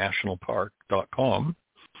 homegrownnationalpark.com.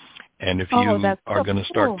 And if you are going to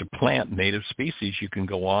start to plant native species, you can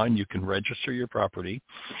go on, you can register your property,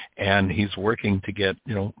 and he's working to get,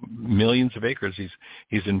 millions of acres.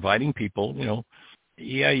 He's inviting people,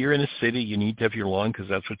 you're in a city, you need to have your lawn because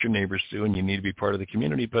that's what your neighbors do, and you need to be part of the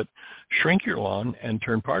community, but shrink your lawn and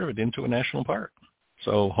turn part of it into a national park.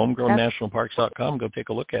 So homegrownnationalparks.com, go take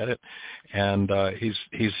a look at it. And he's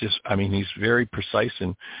very precise.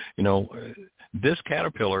 And, this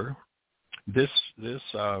caterpillar, this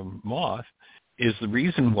moth is the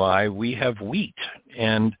reason why we have wheat.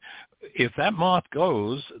 And if that moth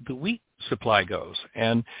goes, the wheat supply goes.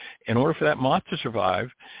 And in order for that moth to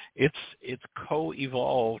survive, it's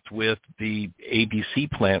co-evolved with the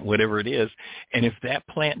ABC plant, whatever it is. And if that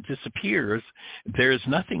plant disappears, there's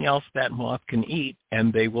nothing else that moth can eat,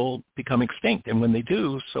 and they will become extinct. And when they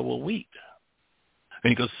do, so will wheat. And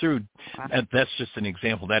he goes through, that's just an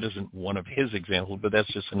example. That isn't one of his examples, but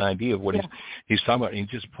that's just an idea of what he's talking about. And he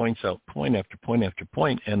just points out point after point after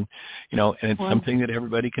point, and, and it's something that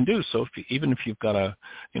everybody can do. So even if you've got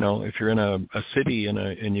if you're in a city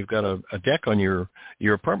and you've got a deck on your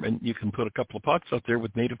apartment, you can put a couple of pots out there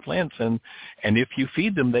with native plants, and if you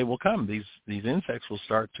feed them, they will come. These insects will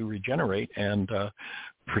start to regenerate and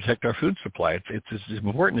protect our food supply. It's as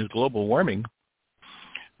important as global warming.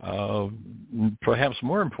 Perhaps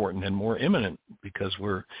more important and more imminent, because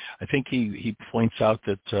I think he points out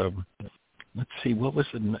that, let's see, what was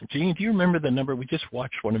Jeannie, do you remember the number? We just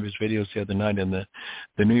watched one of his videos the other night, and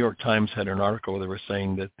the New York Times had an article where they were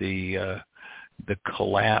saying that the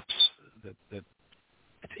collapse, that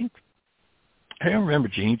I think, I don't remember,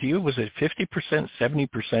 Jeannie, was it 50%,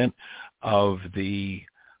 70% of the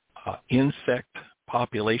insect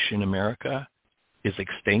population in America is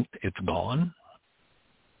extinct? It's gone?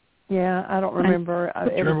 Yeah, I don't remember.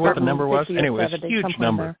 Do you remember what the number was? Anyway, it's a huge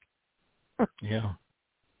number. Yeah.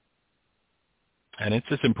 And it's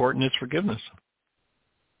as important as forgiveness.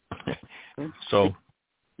 So,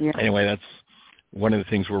 anyway, that's one of the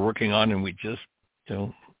things we're working on, and we just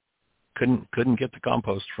couldn't get the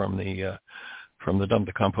compost from the dump,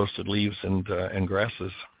 the composted leaves and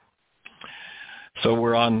grasses. So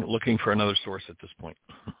we're on looking for another source at this point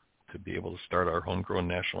to be able to start our homegrown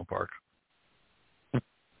national park.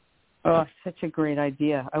 Oh, such a great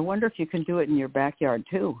idea. I wonder if you can do it in your backyard,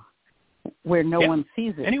 too, where no one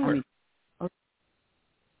sees it. Anywhere.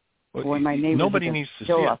 Where my neighbors nobody needs to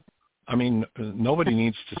see it. I mean, nobody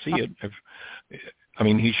needs to see it.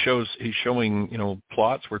 He's showing,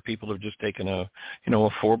 plots where people have just taken a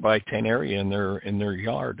 4x10 area in their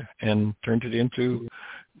yard and turned it into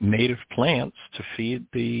native plants to feed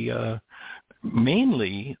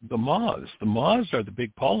mainly the moths. The moths are the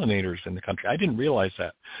big pollinators in the country. I didn't realize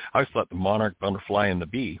that. I always thought the monarch, butterfly, and the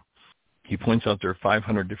bee. He points out there are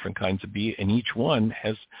 500 different kinds of bee, and each one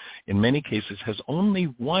has, in many cases, has only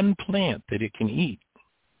one plant that it can eat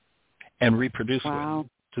and reproduce with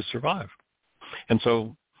to survive. And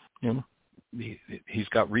so, he's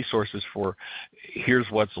got resources for, here's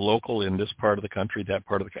what's local in this part of the country, that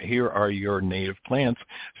part of the country. Here are your native plants.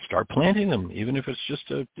 Start planting them, even if it's just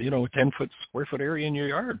a 10-foot square foot area in your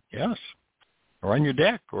yard. Yes, or on your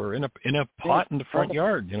deck, or in a pot in the front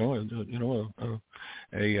yard.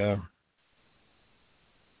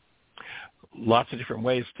 Lots of different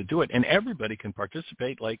ways to do it, and everybody can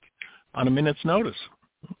participate, like on a minute's notice.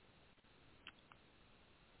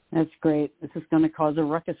 That's great. This is going to cause a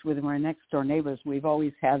ruckus with my next door neighbors. We've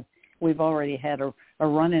already had a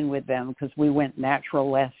run-in with them because we went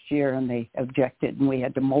natural last year and they objected and we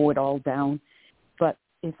had to mow it all down. But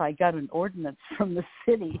if I got an ordinance from the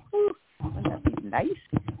city, wouldn't that be nice?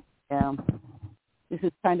 This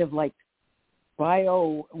is kind of like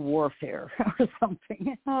bio warfare or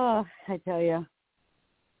something. Oh, I tell you.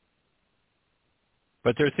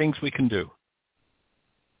 But there are things we can do.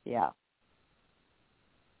 Yeah.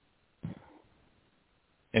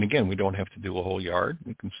 And again, we don't have to do a whole yard.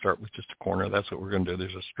 We can start with just a corner. That's what we're going to do.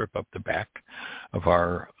 There's a strip up the back of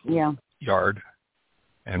our yard,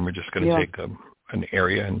 and we're just going to take an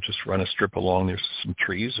area and just run a strip along. There's some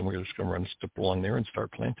trees, and we're just going to run a strip along there and start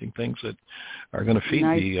planting things that are going to feed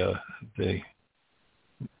the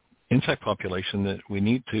insect population that we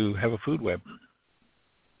need to have a food web.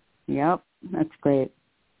 Yep, that's great.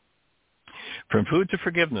 From food to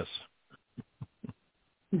forgiveness.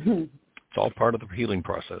 It's all part of the healing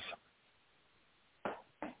process.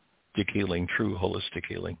 Holistic healing, true holistic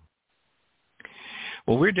healing.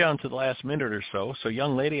 Well, we're down to the last minute or so. So,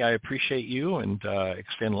 young lady, I appreciate you and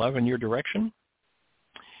extend love in your direction.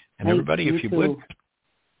 And everybody, if you would,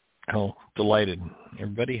 delighted.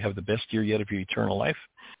 Everybody have the best year yet of your eternal life.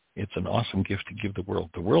 It's an awesome gift to give the world.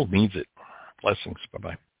 The world needs it. Blessings.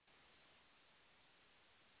 Bye-bye.